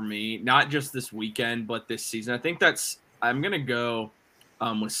sleeper for me, not just this weekend, but this season, I'm going to go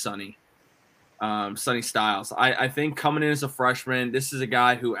with Sonny Styles. I think coming in as a freshman, this is a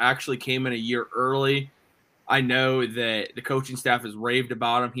guy who actually came in a year early. I know that the coaching staff has raved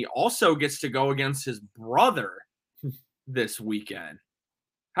about him. He also gets to go against his brother this weekend.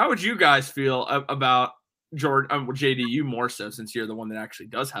 How would you guys feel about Jordan, JD, you more so since you're the one that actually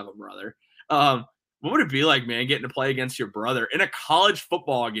does have a brother? What would it be like, man, getting to play against your brother in a college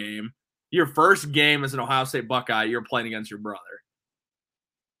football game? Your first game as an Ohio State Buckeye, you're playing against your brother.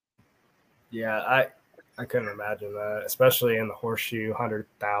 Yeah, I couldn't imagine that, especially in the Horseshoe,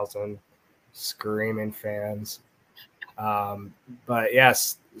 100,000 screaming fans. But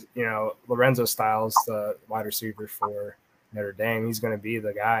yes, Lorenzo Styles, the wide receiver for Notre Dame, he's going to be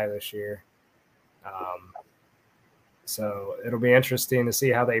the guy this year. So it'll be interesting to see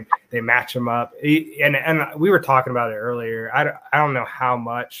how they match him up. And we were talking about it earlier. I don't know how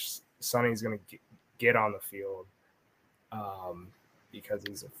much Sonny's going to get on the field because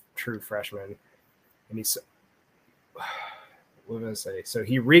he's a true freshman. And he's what did I say? So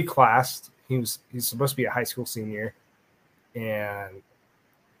he reclassed. He's supposed to be a high school senior, and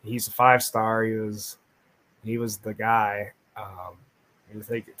he's a 5-star. He was the guy. He was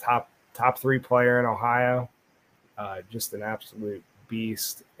like top 3 player in Ohio. Just an absolute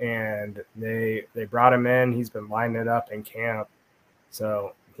beast. And they brought him in. He's been lining it up in camp,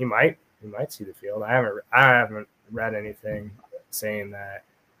 so he might see the field. I haven't read anything saying that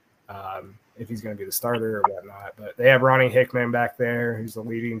if he's going to be the starter or whatnot. But they have Ronnie Hickman back there, who's the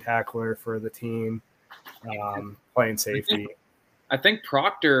leading tackler for the team, playing safety. I think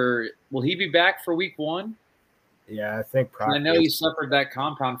Proctor, will he be back for week 1? Yeah, I think Proctor. I know he suffered that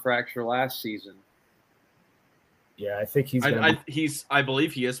compound fracture last season. Yeah, I think he's. I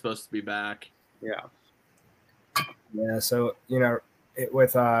believe he is supposed to be back. Yeah. Yeah, so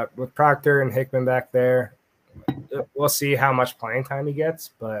with Proctor and Hickman back there, we'll see how much playing time he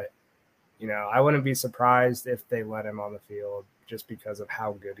gets. But I wouldn't be surprised if they let him on the field just because of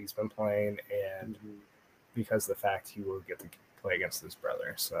how good he's been playing and because of the fact he will get to play against his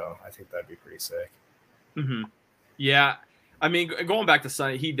brother. So I think that'd be pretty sick. Mm-hmm. Yeah. I mean, going back to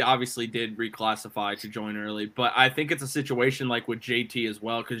Sonny, he obviously did reclassify to join early, but I think it's a situation like with JT as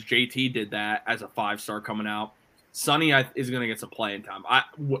well, because JT did that as a 5-star coming out. Sonny is going to get some playing time.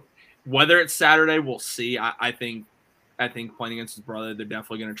 Whether it's Saturday, we'll see. I think playing against his brother, they're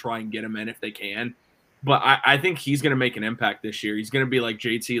definitely going to try and get him in if they can. But I think he's going to make an impact this year. He's going to be like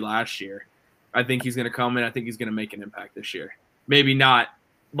JT last year. I think he's going to come in. I think he's going to make an impact this year. Maybe not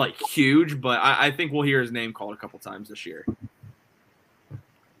like huge, but I think we'll hear his name called a couple times this year.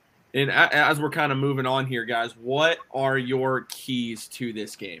 And as we're kind of moving on here, guys, what are your keys to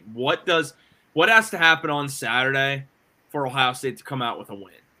this game? What has to happen on Saturday for Ohio State to come out with a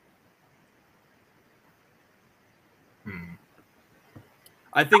win?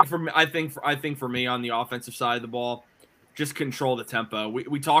 I think for me on the offensive side of the ball, just control the tempo.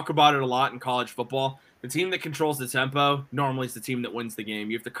 We talk about it a lot in college football. The team that controls the tempo normally is the team that wins the game.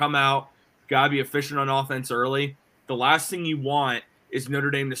 You have to come out, gotta be efficient on offense early. The last thing you want is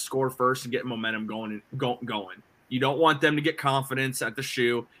Notre Dame to score first and get momentum going. You don't want them to get confidence at the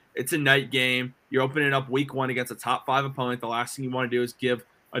shoe. It's a night game. You're opening up week 1 against a top 5 opponent. The last thing you want to do is give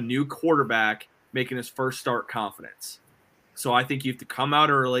a new quarterback making his first start confidence. So I think you have to come out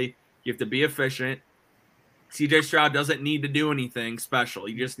early. You have to be efficient. CJ Stroud doesn't need to do anything special.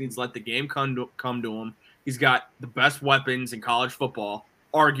 He just needs to let the game come to him. He's got the best weapons in college football,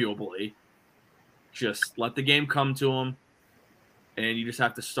 arguably. Just let the game come to him. And you just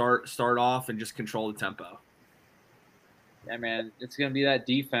have to start off and just control the tempo. Yeah, man, it's going to be that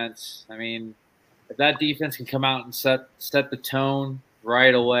defense. I mean, if that defense can come out and set the tone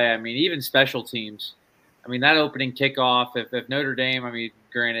right away, I mean, even special teams. I mean, that opening kickoff, if Notre Dame, I mean,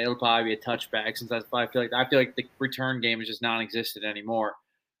 granted, it'll probably be a touchback since I feel like the return game is just non-existent anymore.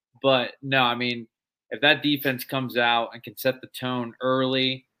 But no, I mean, if that defense comes out and can set the tone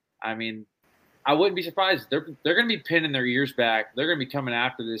early, I mean, I wouldn't be surprised. They're going to be pinning their ears back. They're going to be coming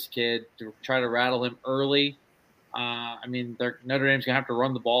after this kid to try to rattle him early. I mean, Notre Dame's going to have to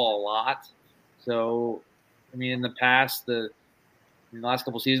run the ball a lot. So, I mean, in the past, in the last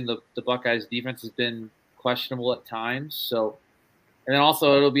couple of seasons, the Buckeyes' defense has been questionable at times. So, and then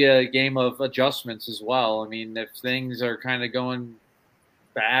also it'll be a game of adjustments as well. I mean, if things are kind of going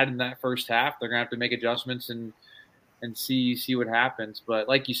bad in that first half, they're going to have to make adjustments and see what happens. But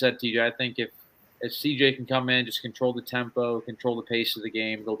like you said, TJ, I think if CJ can come in, just control the tempo, control the pace of the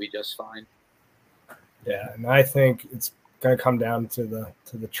game, they'll be just fine. Yeah, and I think it's going to come down to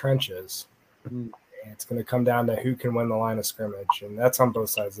the trenches. Mm-hmm. It's going to come down to who can win the line of scrimmage, and that's on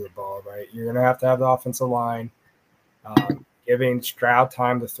both sides of the ball, right? You're going to have the offensive line, giving Stroud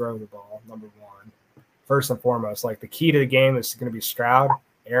time to throw the ball, number one. First and foremost, like the key to the game is going to be Stroud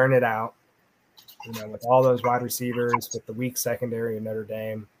airing it out, with all those wide receivers, with the weak secondary in Notre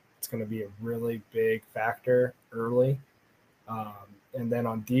Dame, it's going to be a really big factor early. And then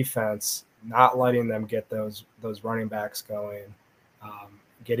on defense, not letting them get those running backs going,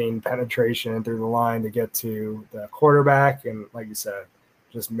 getting penetration through the line to get to the quarterback, and like you said,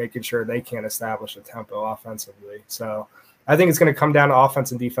 just making sure they can establish a tempo offensively. So I think it's going to come down to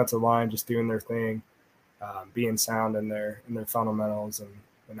offense and defensive line just doing their thing, being sound in their fundamentals,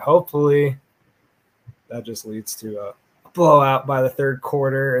 and hopefully that just leads to a blowout by the third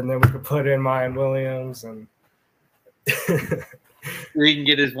quarter, and then we can put in Mayan Williams and where he can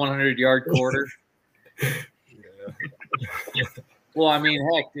get his 100-yard quarter. Yeah. Well, I mean,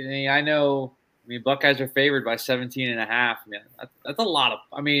 heck, I know. I mean, Buckeyes are favored by 17.5. Man, that's a lot of.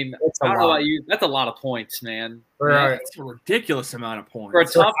 I mean, I don't know about you. That's a lot of points, man. It's a ridiculous amount of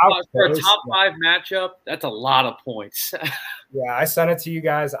points for a top five matchup. That's a lot of points. Yeah, I sent it to you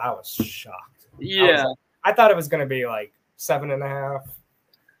guys. I was shocked. Yeah, I thought it was going to be like 7.5.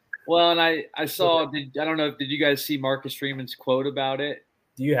 Well, and I saw. I don't know. Did you guys see Marcus Freeman's quote about it?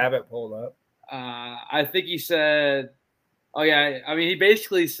 Do you have it pulled up? I think he said. Oh, yeah. I mean, he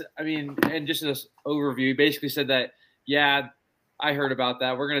basically – and just this overview, he basically said that, yeah, I heard about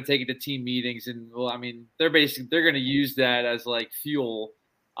that. We're going to take it to team meetings. And, well, I mean, they're going to use that as, like, fuel,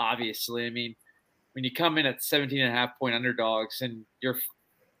 obviously. I mean, when you come in at 17.5-point underdogs and you're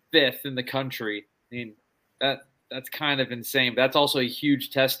fifth in the country, I mean, that's kind of insane. But that's also a huge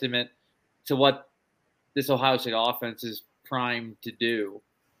testament to what this Ohio State offense is primed to do.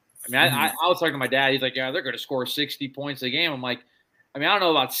 I mean, I was talking to my dad. He's like, yeah, they're going to score 60 points a game. I'm like, I mean, I don't know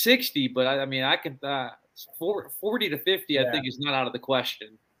about 60, but I mean, I can 40 to 50, I think is not out of the question.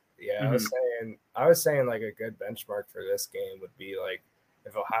 Yeah, I was saying like a good benchmark for this game would be like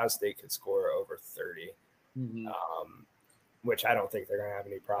if Ohio State could score over 30, which I don't think they're going to have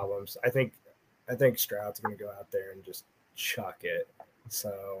any problems. I think Stroud's going to go out there and just chuck it.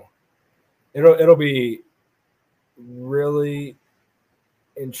 So it'll be really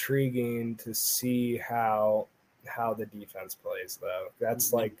intriguing to see how the defense plays, though.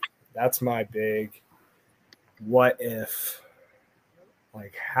 That's my big what if.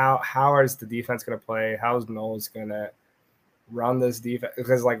 Like how is the defense going to play? How's Knowles going to run this defense?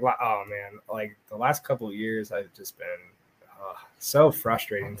 Because like, oh man, like the last couple of years I've just been so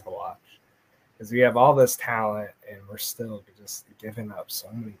frustrating to watch because we have all this talent and we're still just giving up so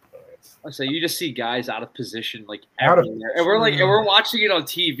many points. So you just see guys out of position like everywhere, and we're watching it on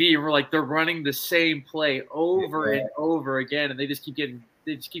TV, and we're like they're running the same play over and over again, and they just keep getting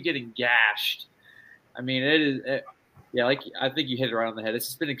gashed. I mean, yeah, like I think you hit it right on the head. It's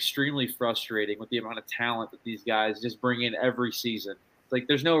just been extremely frustrating with the amount of talent that these guys just bring in every season. It's like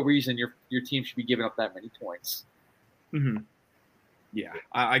there's no reason your team should be giving up that many points. Mm-hmm. Yeah,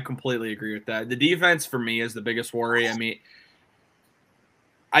 I completely agree with that. The defense for me is the biggest worry. I mean,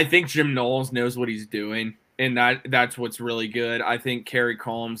 I think Jim Knowles knows what he's doing, and that's what's really good. I think Kerry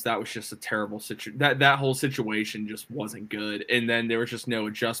Combs, that was just a terrible situation. That whole situation just wasn't good, and then there was just no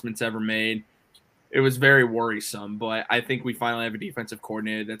adjustments ever made. It was very worrisome, but I think we finally have a defensive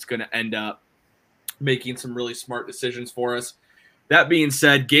coordinator that's going to end up making some really smart decisions for us. That being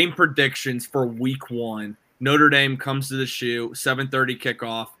said, game predictions for week 1. Notre Dame comes to the shoe, 7:30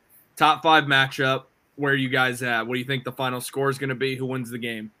 kickoff. Top 5 matchup. Where are you guys at? What do you think the final score is going to be? Who wins the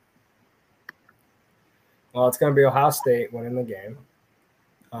game? Well, it's going to be Ohio State winning the game.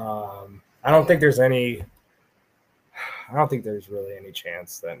 I don't think there's really any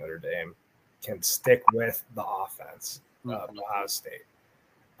chance that Notre Dame can stick with the offense of Ohio State.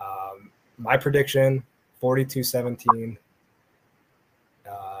 My prediction, 42-17.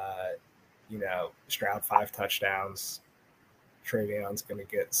 Stroud 5 touchdowns. Travion's going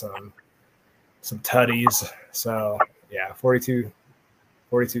to get some tutties. So, yeah, 42-17.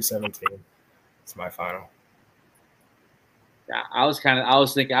 It's my final. Yeah, I was thinking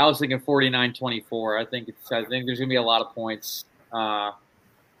 49-24. I think there's going to be a lot of points.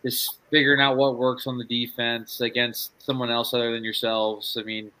 Just figuring out what works on the defense against someone else other than yourselves. I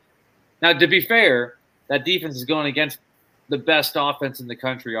mean, now to be fair, that defense is going against the best offense in the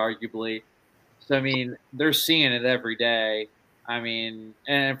country, arguably. So, I mean, they're seeing it every day. I mean,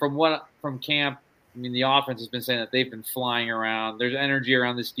 and from camp, I mean, the offense has been saying that they've been flying around. There's energy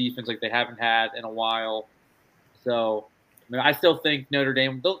around this defense like they haven't had in a while. So, I mean, I still think Notre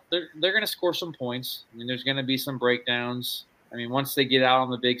Dame, they're going to score some points. I mean, there's going to be some breakdowns. I mean, once they get out on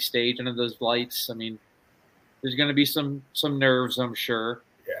the big stage under those lights, I mean, there's going to be some nerves, I'm sure.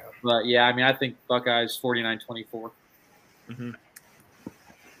 Yeah. But, yeah, I mean, I think Buckeyes 49-24. Mm-hmm.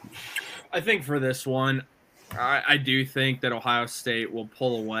 I think for this one, I do think that Ohio State will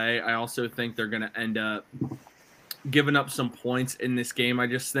pull away. I also think they're going to end up giving up some points in this game. I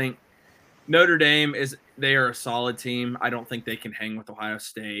just think Notre Dame they are a solid team. I don't think they can hang with Ohio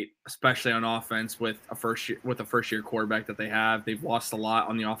State, especially on offense with a first year quarterback that they have. They've lost a lot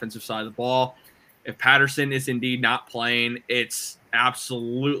on the offensive side of the ball. If Patterson is indeed not playing, it's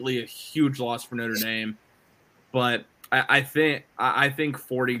absolutely a huge loss for Notre Dame. But I think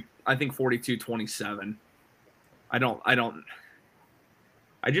 42-27.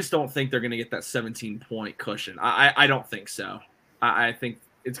 I just don't think they're going to get that 17-point cushion. I don't think so. I think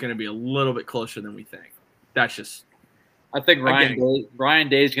it's going to be a little bit closer than we think. That's just. I think Ryan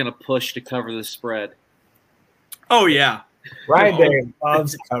Day is going to push to cover the spread. Oh yeah, Ryan Day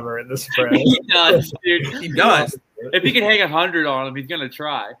loves covering the spread. He does, dude. He does. If he can hang 100 on him, he's going to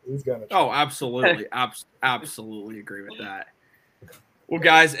try. Oh, absolutely, absolutely agree with that. Well,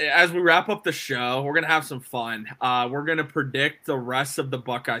 guys, as we wrap up the show, we're going to have some fun. We're going to predict the rest of the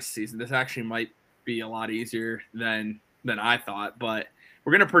Buckeye season. This actually might be a lot easier than I thought, but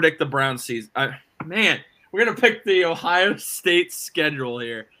we're going to predict the Brown season. We're going to pick the Ohio State schedule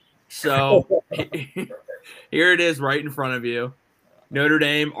here. So here it is right in front of you. Notre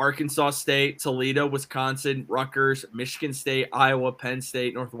Dame, Arkansas State, Toledo, Wisconsin, Rutgers, Michigan State, Iowa, Penn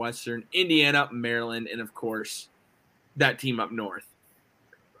State, Northwestern, Indiana, Maryland, and, of course, that team up north.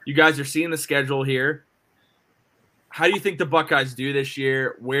 You guys are seeing the schedule here. How do you think the Buckeyes do this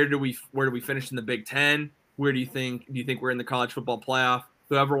year? Where do we finish in the Big Ten? Where do you think we're in the college football playoff?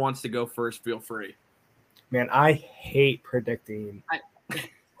 Whoever wants to go first, feel free. Man, I hate predicting.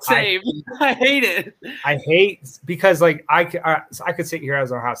 Same. I hate it. I hate because I could sit here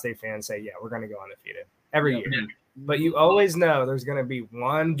as an Ohio State fan and say, yeah, we're going to go undefeated every year. But you always know there's going to be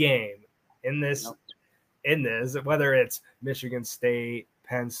one game in this, whether it's Michigan State,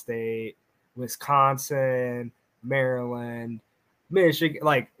 Penn State, Wisconsin, Maryland, Michigan,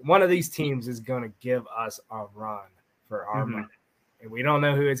 one of these teams is going to give us a run for our money. And we don't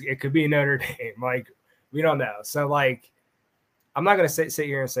know who it could be Notre Dame. We don't know. So, I'm not going to sit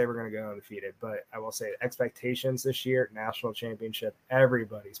here and say we're going to go undefeated, but I will say expectations this year, national championship,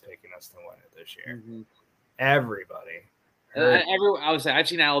 everybody's picking us to win it this year. Mm-hmm. Everybody. I would say I've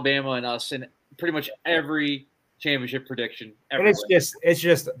seen Alabama and us in pretty much every championship prediction. Everywhere. And it's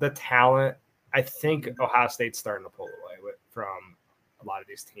just the talent. I think Ohio State's starting to pull away from a lot of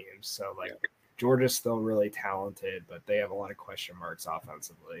these teams. So Georgia's still really talented, but they have a lot of question marks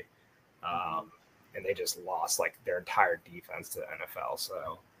offensively. And they just lost their entire defense to the NFL.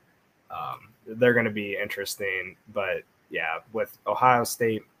 So they're going to be interesting. But yeah, with Ohio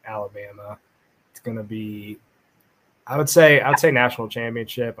State, Alabama, it's going to be, I would say national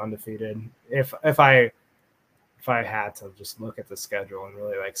championship, undefeated. If I had to just look at the schedule and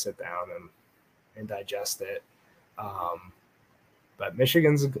really sit down and digest it. But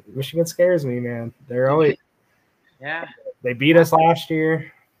Michigan scares me, man. They're always, they beat us last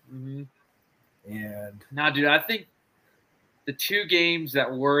year. Mm-hmm. And now, dude, I think the two games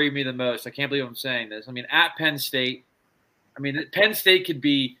that worry me the most, I can't believe I'm saying this. At Penn State, Penn State could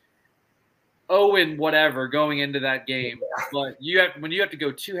be 0 whatever going into that game. But when you have to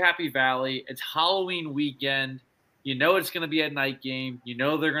go to Happy Valley, it's Halloween weekend. You know it's going to be a night game. You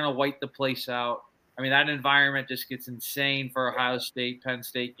know they're going to wipe the place out. That environment just gets insane for Ohio State, Penn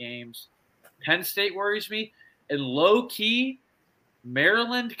State games. Penn State worries me. And low-key,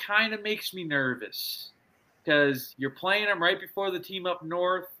 Maryland kind of makes me nervous because you're playing them right before the team up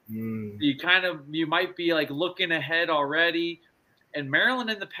north. You might be looking ahead already. And Maryland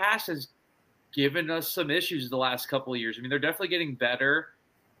in the past has given us some issues the last couple of years. They're definitely getting better.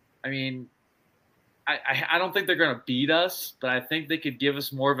 I don't think they're going to beat us, but I think they could give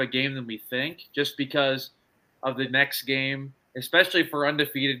us more of a game than we think just because of the next game, especially for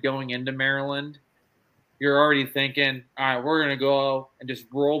undefeated going into Maryland. You're already thinking, all right, we're going to go and just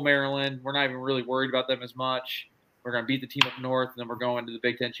roll Maryland. We're not even really worried about them as much. We're going to beat the team up north, and then we're going to the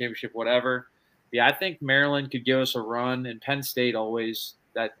Big Ten championship, whatever. Yeah, I think Maryland could give us a run, and Penn State always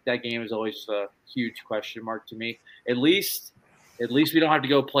that game is always a huge question mark to me. At least we don't have to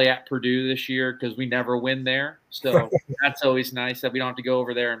go play at Purdue this year because we never win there. So that's always nice that we don't have to go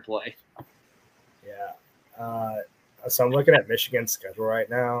over there and play. Yeah. So I'm looking at Michigan's schedule right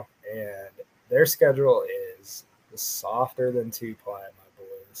now, and their schedule is softer than two-ply, my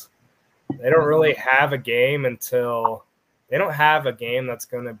boys. They don't really have a game that's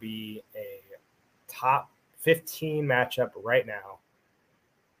going to be a top 15 matchup right now.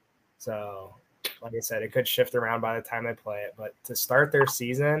 So, like I said, it could shift around by the time they play it. But to start their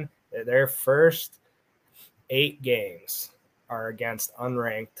season, their first 8 games are against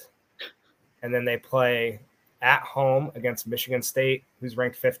unranked. And then they play at home against Michigan State, who's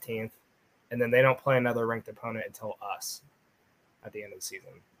ranked 15th, and then they don't play another ranked opponent until us at the end of the season.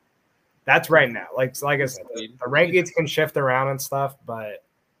 That's right now. Like I said, the rankings can shift around and stuff, but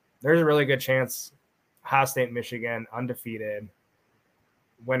there's a really good chance Ohio State, Michigan, undefeated,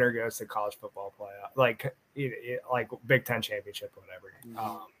 winner goes to college football playoff, like Big Ten championship, whatever.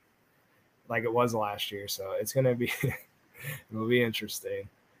 Like it was last year, so it's gonna be it'll be interesting.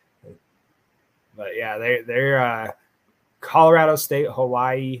 But yeah, they're Colorado State,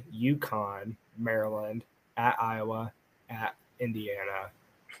 Hawaii, UConn, Maryland, at Iowa, at Indiana,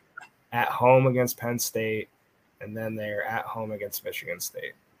 at home against Penn State, and then they're at home against Michigan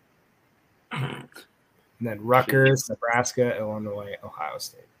State. And then Rutgers, Nebraska, Illinois, Ohio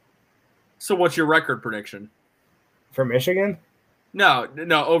State. So what's your record prediction? For Michigan? No,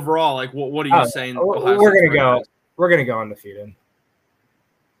 overall, like what are you saying? We're gonna go undefeated.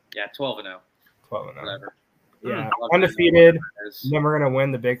 Yeah, 12-0. 12-0. Whatever. Yeah, undefeated. And then we're gonna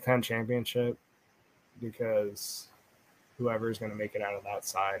win the Big Ten championship because whoever's gonna make it out of that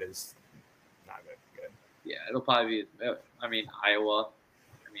side is not gonna be good. Yeah, it'll probably be. Iowa.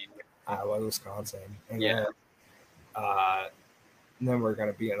 Iowa, Wisconsin. And yeah. Then we're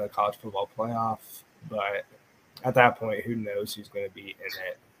gonna be in the college football playoff, but at that point, who knows who's gonna be in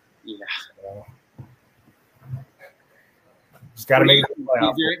it? Yeah. So, just gotta make it to the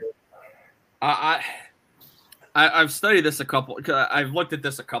playoff. I've studied this I've looked at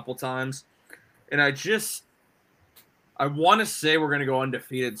this a couple times, and I want to say we're going to go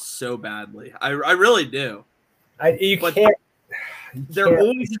undefeated so badly. I really do. They're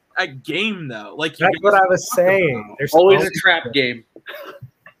always a game, though. Like that's what I was saying. There's always a trap game.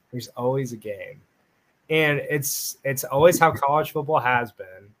 There's always a game, and it's always how college football has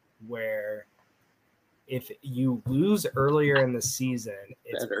been, where if you lose earlier in the season,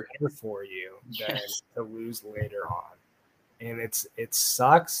 it's better for you than to lose later on. And it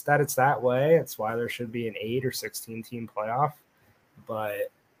sucks that it's that way. It's why there should be an 8 or 16 team playoff.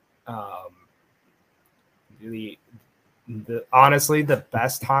 But honestly, the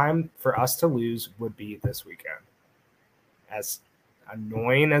best time for us to lose would be this weekend. As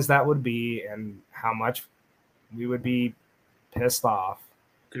annoying as that would be, and how much we would be pissed off.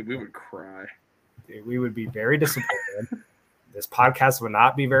 Dude, we would cry. We would be very disappointed. This podcast would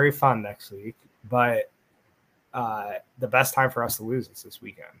not be very fun next week, but the best time for us to lose is this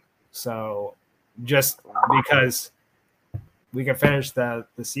weekend. So just because we can finish the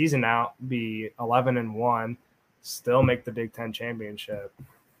season out, be 11-1, still make the Big Ten championship,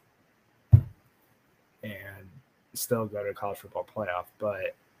 and still go to college football playoff.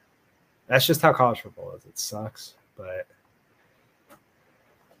 But that's just how college football is. It sucks, but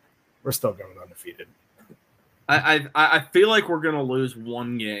we're still going undefeated. I feel like we're going to lose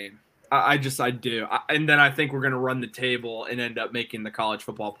one game. I do. And then I think we're going to run the table and end up making the college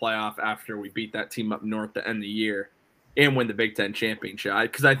football playoff after we beat that team up north to end the year and win the Big Ten championship.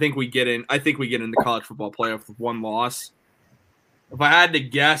 Because I think we get in the college football playoff with one loss. If I had to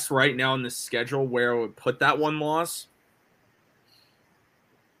guess right now in the schedule where I would put that one loss,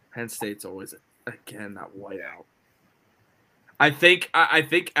 Penn State's always, again, that whiteout. I think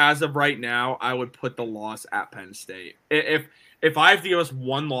as of right now, I would put the loss at Penn State. If I have to give us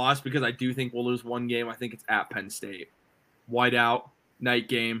one loss, because I do think we'll lose one game, I think it's at Penn State. Whiteout, night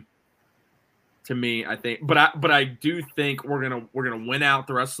game. To me, I think, but I do think we're gonna win out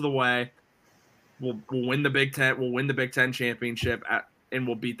the rest of the way. We'll win the Big Ten. We'll win the Big Ten championship and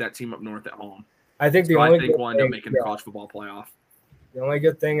we'll beat that team up north at home. I think we'll end up making the college football playoff. The only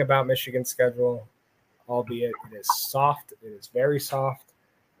good thing about Michigan's schedule, albeit it is soft, it is very soft.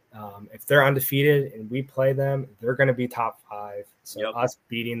 If they're undefeated and we play them, they're going to be top 5. So us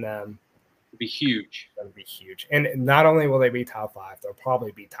beating them would be huge. Going to be huge. And not only will they be top 5, they'll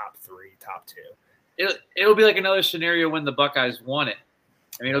probably be top 3, top 2. It'll be like another scenario when the Buckeyes won it.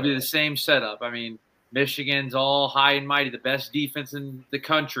 I mean, it'll be the same setup. I mean, Michigan's all high and mighty, the best defense in the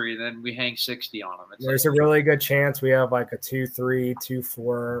country, and then we hang 60 on them. There's a really good chance we have like a 2-3,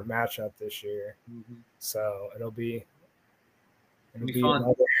 2-4 matchup this year. Mm-hmm. So it'll be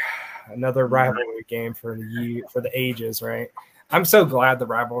fun. Another rivalry game for the ages, right? I'm so glad the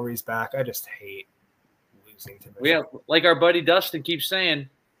rivalry's back. I just hate losing to Michigan. We have, like our buddy Dustin keeps saying,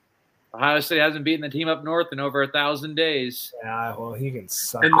 Ohio State hasn't beaten the team up north in over 1,000 days. Yeah, well, he can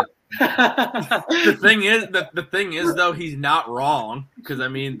suck. The thing is, though, he's not wrong, because I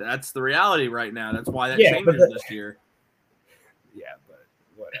mean that's the reality right now. That's why that changes this year. Yeah, but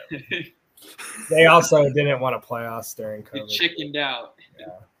whatever. They also didn't want to play us during COVID. They chickened out. Yeah.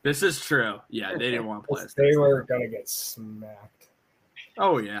 This is true. Yeah, they didn't want to play us. They were going to get smacked.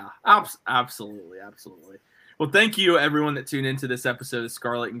 Oh, yeah. Absolutely. Well, thank you, everyone that tuned into this episode of the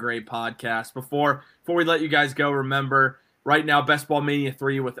Scarlet and Gray podcast. Before we let you guys go, remember, right now, Best Ball Mania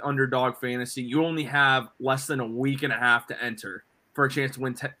 3 with Underdog Fantasy, you only have less than a week and a half to enter for a chance to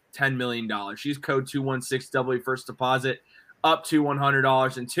win $10 million. Use code 216W first deposit up to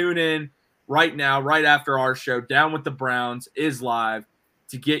 $100 and tune in right now, right after our show. Down with the Browns is live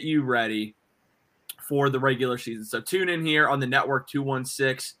to get you ready for the regular season. So tune in here on the Network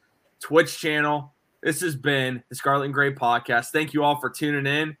 216 Twitch channel. This has been the Scarlet and Gray podcast. Thank you all for tuning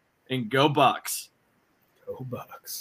in, and go Bucks. Go Bucks.